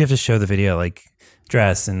rehearsal, because you have to show the video like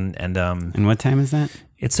dress and what time is that?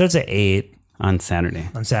 It starts at 8. On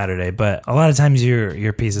Saturday, but a lot of times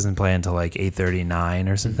your piece doesn't play until like 8:39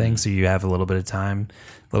 or something, so you have a little bit of time,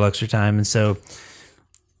 a little extra time, and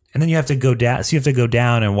then you have to go down. So you have to go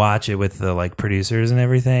down and watch it with the like producers and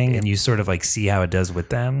everything, and you sort of like see how it does with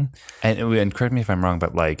them. And correct me if I'm wrong,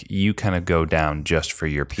 but like you kind of go down just for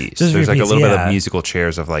your piece. Just There's like piece, a little bit of musical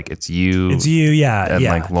chairs of like it's you, yeah, and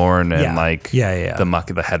like Lauren and like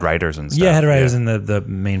the head writers and stuff. Yeah, head writers and the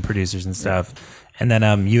main producers and stuff. And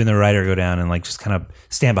then you and the writer go down and like just kind of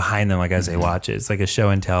stand behind them like as they watch it. It's like a show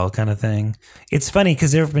and tell kind of thing. It's funny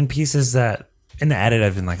because there have been pieces that in the edit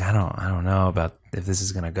I've been like, I don't know about if this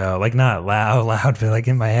is gonna go. Like not loud, but like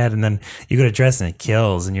in my head. And then you go to dress and it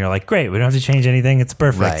kills, and you're like, great, we don't have to change anything. It's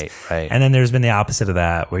perfect. Right. And then there's been the opposite of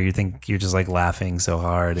that, where you think you're just like laughing so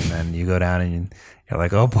hard, and then you go down and you're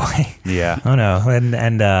like, oh boy, yeah, oh no,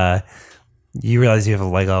 and you realize you have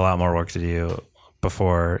like a lot more work to do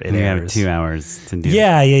before it airs. You have 2 hours to do.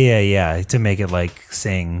 Yeah. To make it like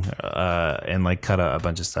sing and like cut a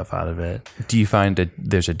bunch of stuff out of it. Do you find that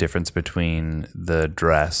there's a difference between the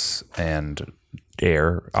dress and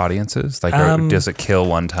air audiences? Like, does it kill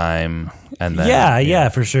one time and then? Yeah,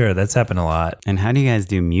 for sure. That's happened a lot. And how do you guys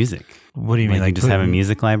do music? What do you mean? Like you just have a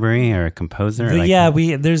music library or a composer?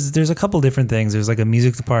 There's a couple different things. There's like a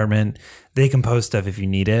music department. They compose stuff if you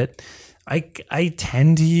need it. I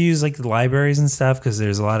tend to use like the libraries and stuff because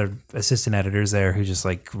there's a lot of assistant editors there who just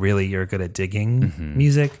like really are good at digging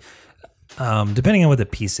music, depending on what the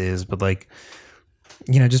piece is. But like,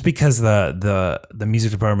 just because the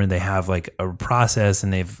music department, they have like a process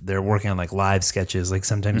and they're working on like live sketches. Like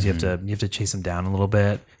sometimes you have to chase them down a little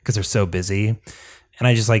bit because they're so busy. And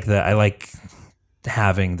I just like I like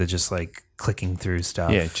having the just like clicking through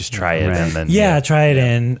stuff. Yeah, just try it and then try it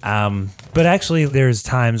in. But actually, there's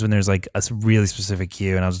times when there's like a really specific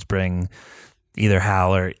cue, and I'll just bring either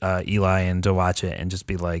Hal or Eli in to watch it and just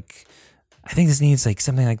be like, I think this needs like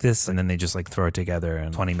something like this, and then they just like throw it together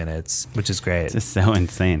in 20 minutes, which is great. It's just so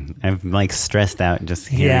insane. I'm like stressed out just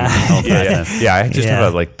hearing the whole process. Yeah, I just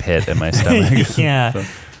have a like pit in my stomach.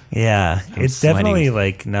 Yeah. It's sweating. Definitely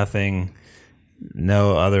like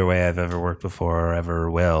no other way I've ever worked before or ever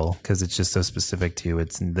will, because it's just so specific to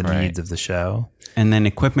it's the needs of the show. And then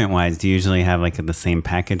equipment wise, do you usually have like the same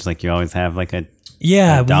package? Like you always have like a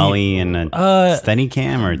dolly and a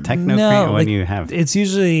Steadicam or Techno Crate? What do you have? It's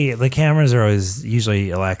usually the cameras are always usually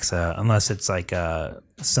Alexa, unless it's like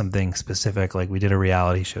something specific. Like we did a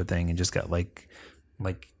reality show thing and just got like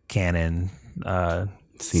Canon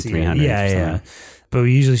C300. Yeah. But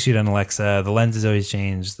we usually shoot on Alexa. The lens is always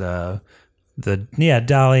changed. The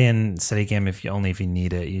dolly and Steadicam if you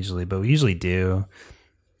need it usually, but we usually do.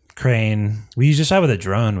 Crane. We usually shot with a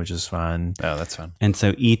drone, which is fun. Oh, that's fun. And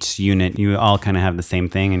so each unit, you all kind of have the same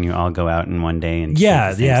thing, and you all go out in one day and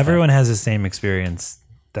everyone has the same experience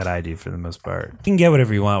that I do for the most part. You can get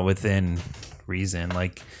whatever you want within reason.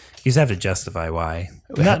 Like you just have to justify why.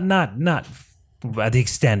 Not at the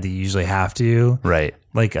extent that you usually have to. Right.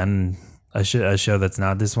 Like on a show that's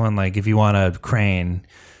not this one. Like if you want a crane,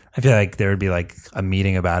 I feel like there would be like a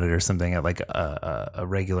meeting about it or something at like a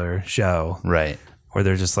regular show. Right. Where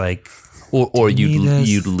they're just like, or you'd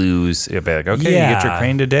lose. You'd be like, okay, you get your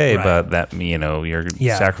crane today, but that you're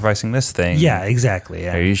sacrificing this thing. Yeah, exactly.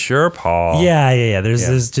 Yeah. Are you sure, Paul? Yeah.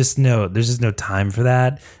 There's just no time for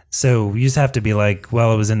that. So you just have to be like,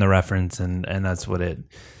 well, it was in the reference, and that's what it.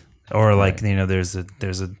 Or like there's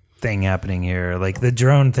a thing happening here. Like the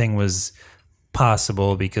drone thing was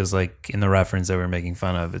possible because like in the reference that we're making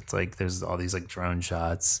fun of, it's like there's all these like drone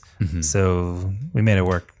shots. So we made it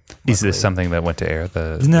work. Is this something that went to air?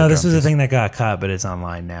 No, this was a thing that got cut, but it's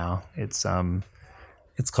online now. It's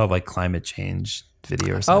called like climate change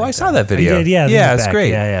video or something. Oh, I saw that video. You did? Yeah, yeah, it's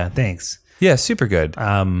great. Yeah, thanks. Yeah, super good.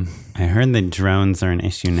 I heard the drones are an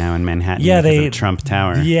issue now in Manhattan because of Trump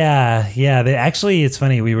Tower. Yeah. They actually, it's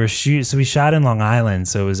funny. We shot in Long Island,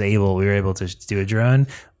 so we were able to do a drone,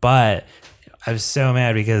 but I was so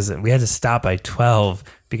mad because we had to stop by 12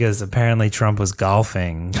 because apparently Trump was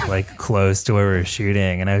golfing like close to where we were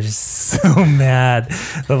shooting, and I was just so mad.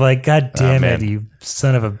 But like, God damn it, you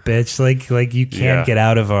son of a bitch! Like you can't get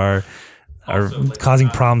out of our causing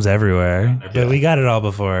problems everywhere. But we got it all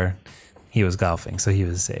before he was golfing, so he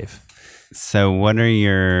was safe. So what are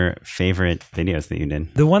your favorite videos that you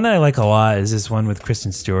did? The one that I like a lot is this one with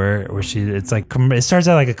Kristen Stewart, where it starts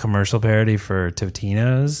out like a commercial parody for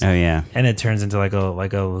Totino's. Oh yeah, and it turns into like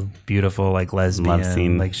a beautiful like lesbian love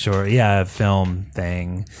scene, like short film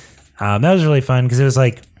thing. That was really fun because it was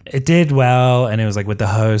like it did well, and it was like with the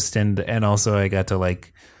host, and also I got to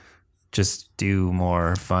like just do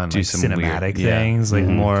more fun, like some cinematic weird, things, like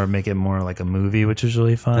make it more like a movie, which was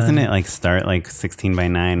really fun. Doesn't it like start like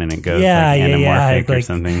 16:9 and it goes anamorphic or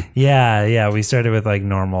something? Yeah. We started with like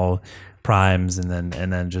normal primes, and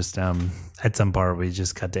then just at some part we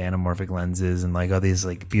just cut to anamorphic lenses and like all these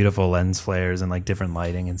like beautiful lens flares and like different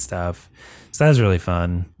lighting and stuff. So that was really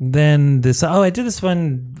fun. Then I did this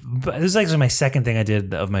one. This was actually my second thing I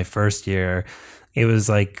did of my first year. It was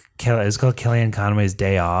like it was called Kellyanne Conway's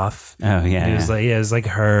Day Off. Oh yeah. It was like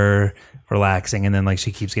her relaxing, and then like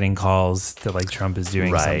she keeps getting calls that like Trump is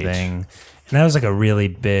doing something, and that was like a really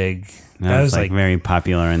big. That was like very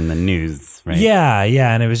popular in the news, right? Yeah,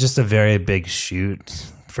 and it was just a very big shoot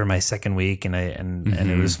for my second week, and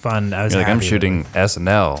it was fun. I was like, I'm shooting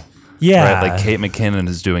SNL. Yeah, right? Like Kate McKinnon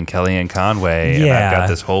is doing Kellyanne Conway, and I've got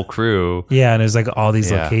this whole crew. Yeah, and there's like all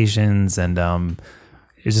these locations, and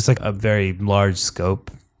it's just like a very large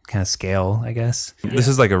scope kind of scale, I guess. This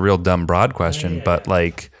is like a real dumb broad question, but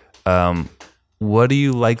like, what do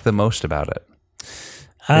you like the most about it?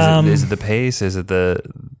 Is it the pace? Is it the,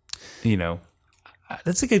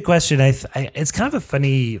 That's a good question. It's kind of a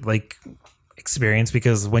funny like experience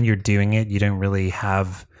because when you're doing it, you don't really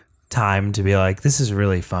have time to be like, this is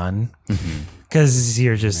really fun because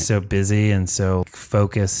you're just so busy and so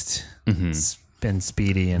focused. And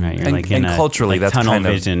speedy and culturally like that's tunnel kind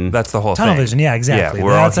vision. That's the whole tunnel thing. vision. Yeah, exactly. Yeah,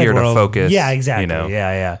 we're all here to focus. Yeah, exactly.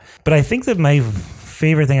 Yeah. But I think that my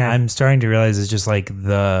favorite thing I'm starting to realize is just like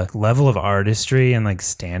the level of artistry and like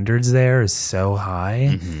standards there is so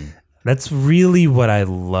high. That's really what I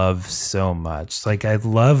love so much. Like I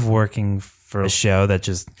love working for a show that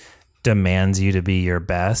just demands you to be your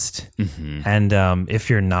best, and if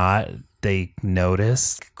you're not, they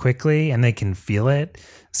notice quickly and they can feel it.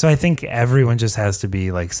 So I think everyone just has to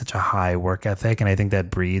be like such a high work ethic, and I think that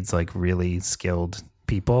breeds like really skilled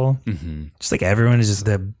people. Just like everyone is just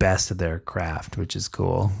the best at their craft, which is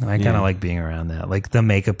cool. And I kind of like being around that. Like the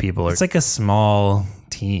makeup people, it's like a small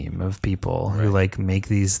team of people who like make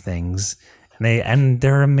these things. And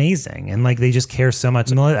they're amazing, and like they just care so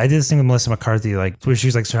much. I did this thing with Melissa McCarthy, like where she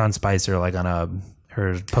was like Sean Spicer, like on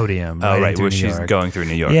her podium. Oh, right, where she's going through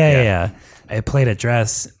New York. Yeah. I played a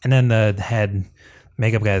dress, and then the head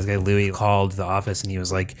makeup guy Louis called the office, and he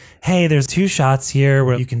was like, "Hey, there's 2 shots here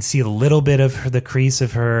where you can see a little bit of the crease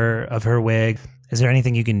of her wig. Is there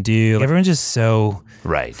anything you can do?" Like, everyone's just so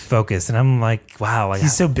focused, and I'm like, wow, like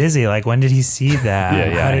he's so busy. Like, when did he see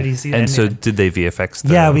that? How did he see that? And so did they VFX?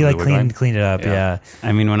 We like cleaned it up. Yeah.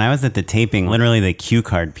 I mean, when I was at the taping, literally the cue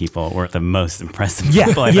card people were the most impressive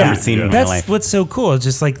people I've ever seen in my life. That's what's so cool. It's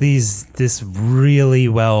just like this really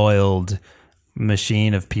well-oiled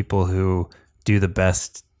machine of people who do the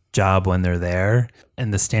best job when they're there,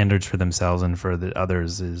 and the standards for themselves and for the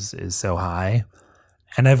others is so high.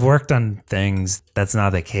 And I've worked on things that's not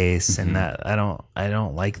the case, and that I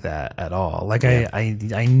don't like that at all. Like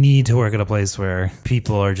I need to work at a place where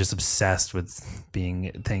people are just obsessed with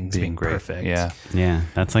being great. Perfect. Yeah.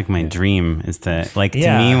 That's like my dream is to like,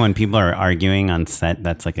 to me, when people are arguing on set,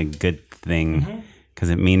 that's like a good thing. Because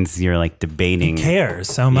it means you're like debating. He cares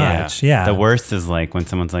so much. Yeah. The worst is like when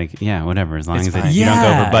someone's like, yeah, whatever, as long as you don't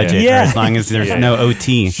go over budget, or as long as there's no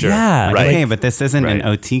OT. Sure. Yeah. Like, okay, but this isn't an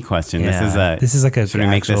OT question. Yeah. This is like a should we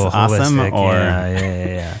make this awesome or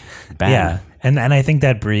bad? Yeah. And I think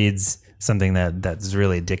that breeds something that's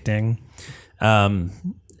really addicting. And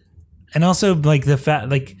also like the fact,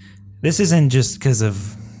 like this isn't just because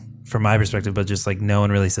of from my perspective, but just like no one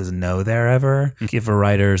really says no there ever. If a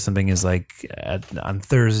writer or something is like on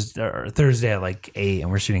Thursday at like 8 and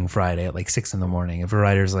we're shooting Friday at like 6 in the morning, if a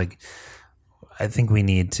writer's like, I think we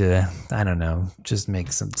need to, I don't know, just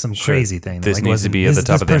make some crazy thing. This like, needs to be at the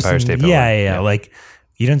top of the Empire State Building. Yeah. Like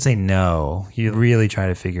you don't say no. You really try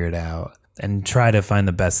to figure it out and try to find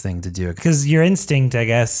the best thing to do. Because your instinct, I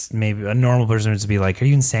guess, maybe a normal person would just be like, are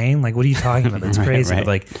you insane? Like, what are you talking about? That's crazy. Right. But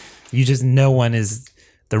like, you just, no one is,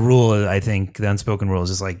 the rule, I think, the unspoken rule is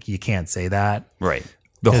just like, you can't say that. Right.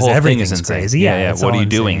 The whole thing is insane. Crazy. Yeah. It's What all are you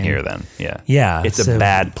doing insane. here then? Yeah. Yeah. It's a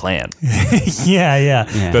bad plan. Yeah.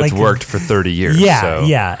 That's worked for 30 years.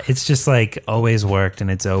 Yeah. It's just like always worked and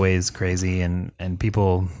it's always crazy and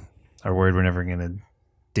people are worried we're never going to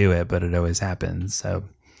do it, but it always happens. So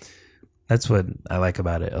that's what I like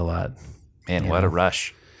about it a lot. Man, what a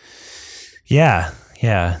rush. Yeah.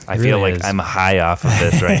 I feel like I'm high off of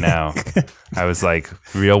this right now. I was like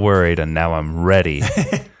real worried and now I'm ready.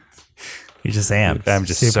 You're just amped. I'm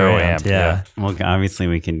just Super so amped. Yeah. Well, obviously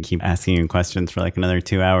we could keep asking you questions for like another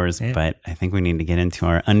 2 hours, but I think we need to get into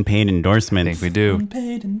our unpaid endorsements. I think we do.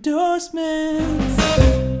 Unpaid endorsements.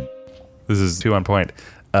 This is 2 on point.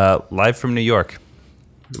 Live from New York,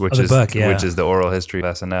 which is the oral history of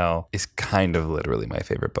SNL, is kind of literally my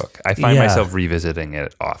favorite book. I find myself revisiting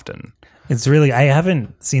it often. It's really, I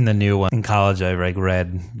haven't seen the new one. In college, I like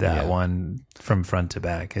read that one from front to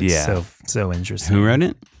back. It's so interesting. Who wrote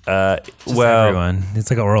it? Everyone. It's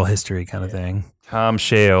like an oral history kind of thing. Tom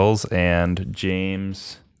Shales and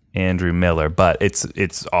James Andrew Miller, but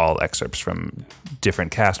it's all excerpts from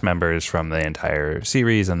different cast members from the entire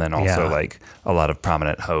series, and then also like a lot of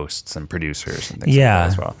prominent hosts and producers and things like that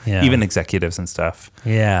as well. Yeah. Even executives and stuff.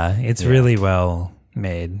 Yeah, it's really well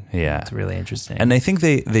made. Yeah. It's really interesting. And I think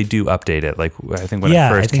they do update it. Like I think when it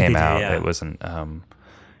first came out, it wasn't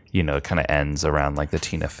it kind of ends around like the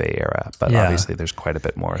Tina Fey era, but obviously there's quite a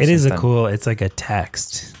bit more. It is it's like a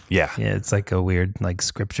text. Yeah. Yeah, it's like a weird like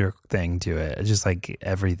scripture thing to it. It's just like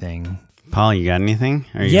everything. Paul, you got anything?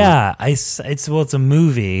 It's a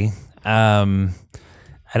movie. I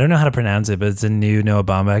don't know how to pronounce it, but it's a new Noah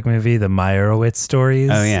Baumbach movie, the Meyerowitz stories.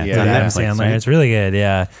 Oh yeah, with Adam Sandler. Right? It's really good.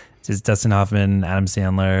 Yeah. It's Dustin Hoffman, Adam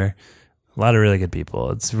Sandler, a lot of really good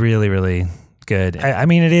people. It's really, really good. I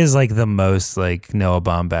mean, it is like the most like Noah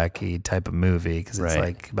Baumbach-y type of movie because it's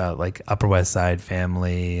like about like Upper West Side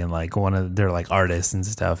family and like they're like artists and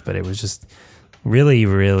stuff. But it was just really,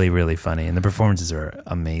 really, really funny, and the performances are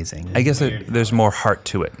amazing. I guess there's more heart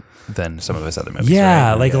to it than some of his other movies.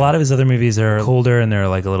 Yeah, like a lot of his other movies are colder and they're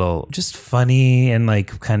like a little just funny and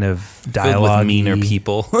like kind of dialogue with meaner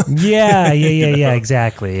people. Yeah,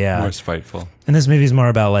 exactly. Yeah, more spiteful. And this movie is more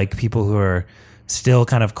about like people who are still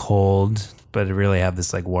kind of cold, but really have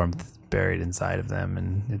this like warmth buried inside of them,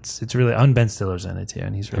 and it's really Ben Stiller's in it too,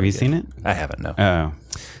 and he's really. Have you good. seen it? I haven't. No. Oh,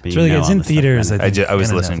 it's really good. It's in theaters. I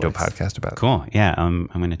was listening to a podcast about it. Cool. Yeah, I'm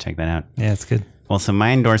going to check that out. Yeah, it's good. Well, so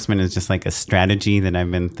my endorsement is just like a strategy that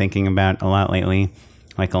I've been thinking about a lot lately.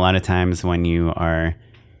 Like a lot of times when you are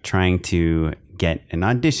trying to get an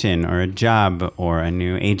audition or a job or a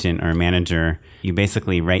new agent or a manager, you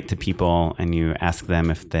basically write to people and you ask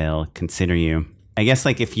them if they'll consider you. I guess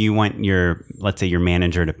like if you want let's say your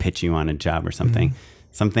manager to pitch you on a job or something,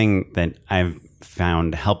 something that I've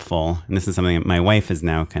found helpful, and this is something that my wife is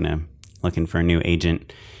now kind of looking for a new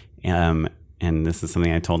agent, and this is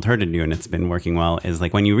something I told her to do, and it's been working well, is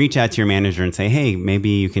like when you reach out to your manager and say, hey, maybe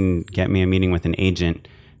you can get me a meeting with an agent,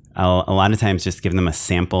 I'll a lot of times just give them a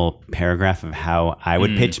sample paragraph of how I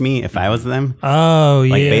would pitch me if I was them. Oh,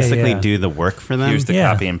 yeah. Like basically do the work for them. Here's the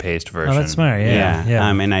copy and paste version. Oh, that's smart.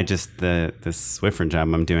 Yeah. And I just, the Swiffer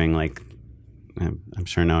job I'm doing, like, I'm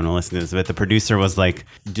sure no one will listen to this, but the producer was like,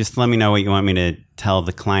 just let me know what you want me to tell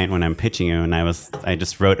the client when I'm pitching you. And I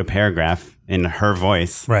just wrote a paragraph in her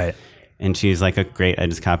voice. Right. And she's like, great, I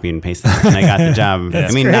just copied and pasted it, and I got the job.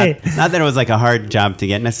 I mean, not that it was like a hard job to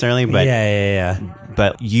get necessarily, but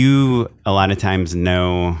but you a lot of times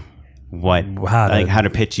know how to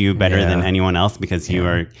pitch you better than anyone else because you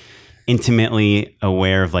are intimately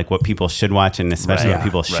aware of like what people should watch and especially what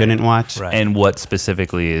people shouldn't watch, and what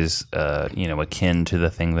specifically is akin to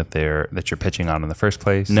the thing that you're pitching on in the first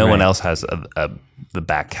place. No one else has the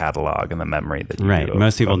back catalog and the memory that you do.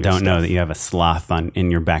 Most people don't know that you have a sloth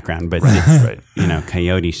in your background, but it's,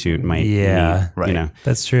 Coyote Shoot might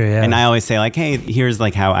that's true. Yeah, and I always say like, hey, here's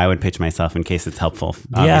like how I would pitch myself in case it's helpful.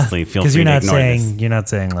 Obviously, feel free to ignore this. You're not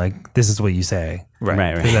saying like this is what you say.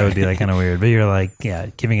 Right. That would be like kind of weird. But you're like,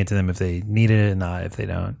 giving it to them if they need it and not if they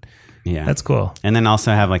don't. Yeah. That's cool. And then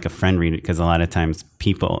also have like a friend read it because a lot of times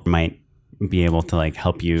people might be able to like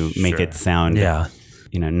help you make it sound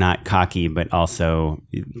not cocky, but also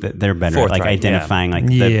they're better at like Forthright, identifying like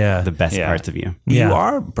the best parts of you. You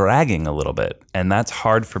are bragging a little bit, and that's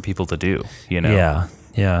hard for people to do, Yeah.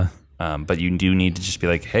 But you do need to just be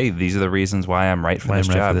like, hey, these are the reasons why I'm right for this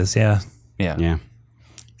job. Yeah.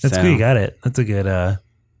 That's good. You got it. That's a good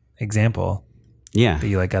example. Yeah. That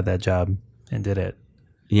you got that job and did it.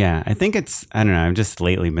 Yeah. I think I don't know. I've just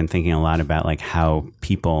lately been thinking a lot about like how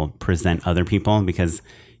people present other people, because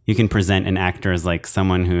you can present an actor as like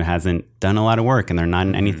someone who hasn't done a lot of work and they're not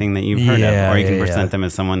in anything that you've heard of. Or you can present them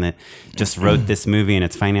as someone that just wrote this movie and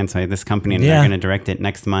it's financed by this company and they're going to direct it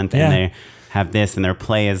next month and they have this and their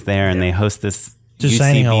play is there and they host this just UCB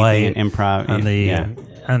shining a light and improv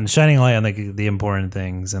and shining a light on the important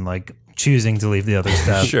things and like choosing to leave the other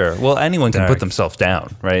stuff. Sure. Well, anyone can put themselves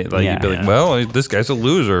down, right? Like you'd be like, well, this guy's a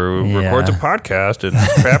loser who records a podcast in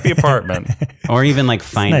a crappy apartment. Or even like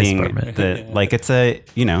finding nice like it's a,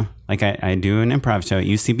 like I do an improv show at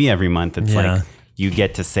UCB every month. It's like you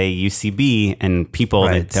get to say UCB and people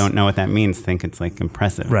that don't know what that means think it's like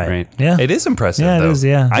impressive. Right. Yeah. It is impressive. Yeah, though. it is.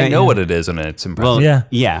 Yeah. I know what it is and it's impressive. Well,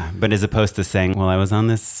 yeah. But as opposed to saying, well, I was on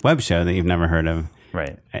this web show that you've never heard of.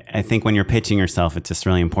 Right. I think when you're pitching yourself, it's just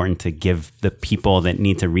really important to give the people that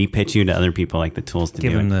need to repitch you to other people like the tools to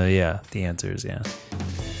give do them it. the answers. Yeah.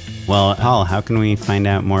 Well, Paul, how can we find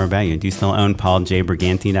out more about you? Do you still own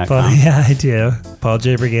pauljbriganti.com? Yeah, I do.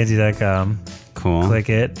 pauljbriganti.com. Cool. Click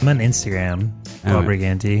it. I'm on Instagram. Paul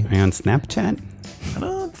Briganti. Are you on Snapchat? I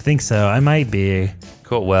don't think so. I might be.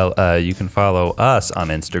 Cool. Well, you can follow us on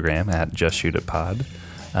Instagram at JustShootItPod.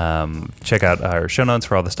 Check out our show notes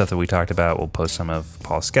for all the stuff that we talked about. We'll post some of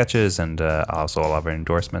Paul's sketches and also all of our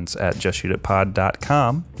endorsements at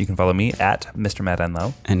justshootitpod.com. You can follow me at Mr. Matt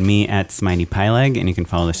Enlow. And me at Smitey Pyleg. And you can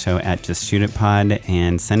follow the show at Just Shoot It Pod.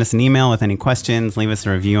 And send us an email with any questions. Leave us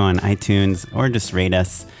a review on iTunes or just rate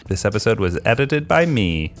us. This episode was edited by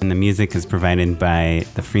me. And the music is provided by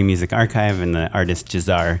the Free Music Archive and the artist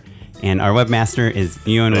Jazar. And our webmaster is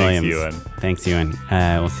Ewan Williams. Ewan. Thanks, Ewan.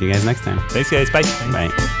 We'll see you guys next time. Thanks, guys. Bye.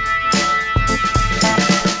 Bye.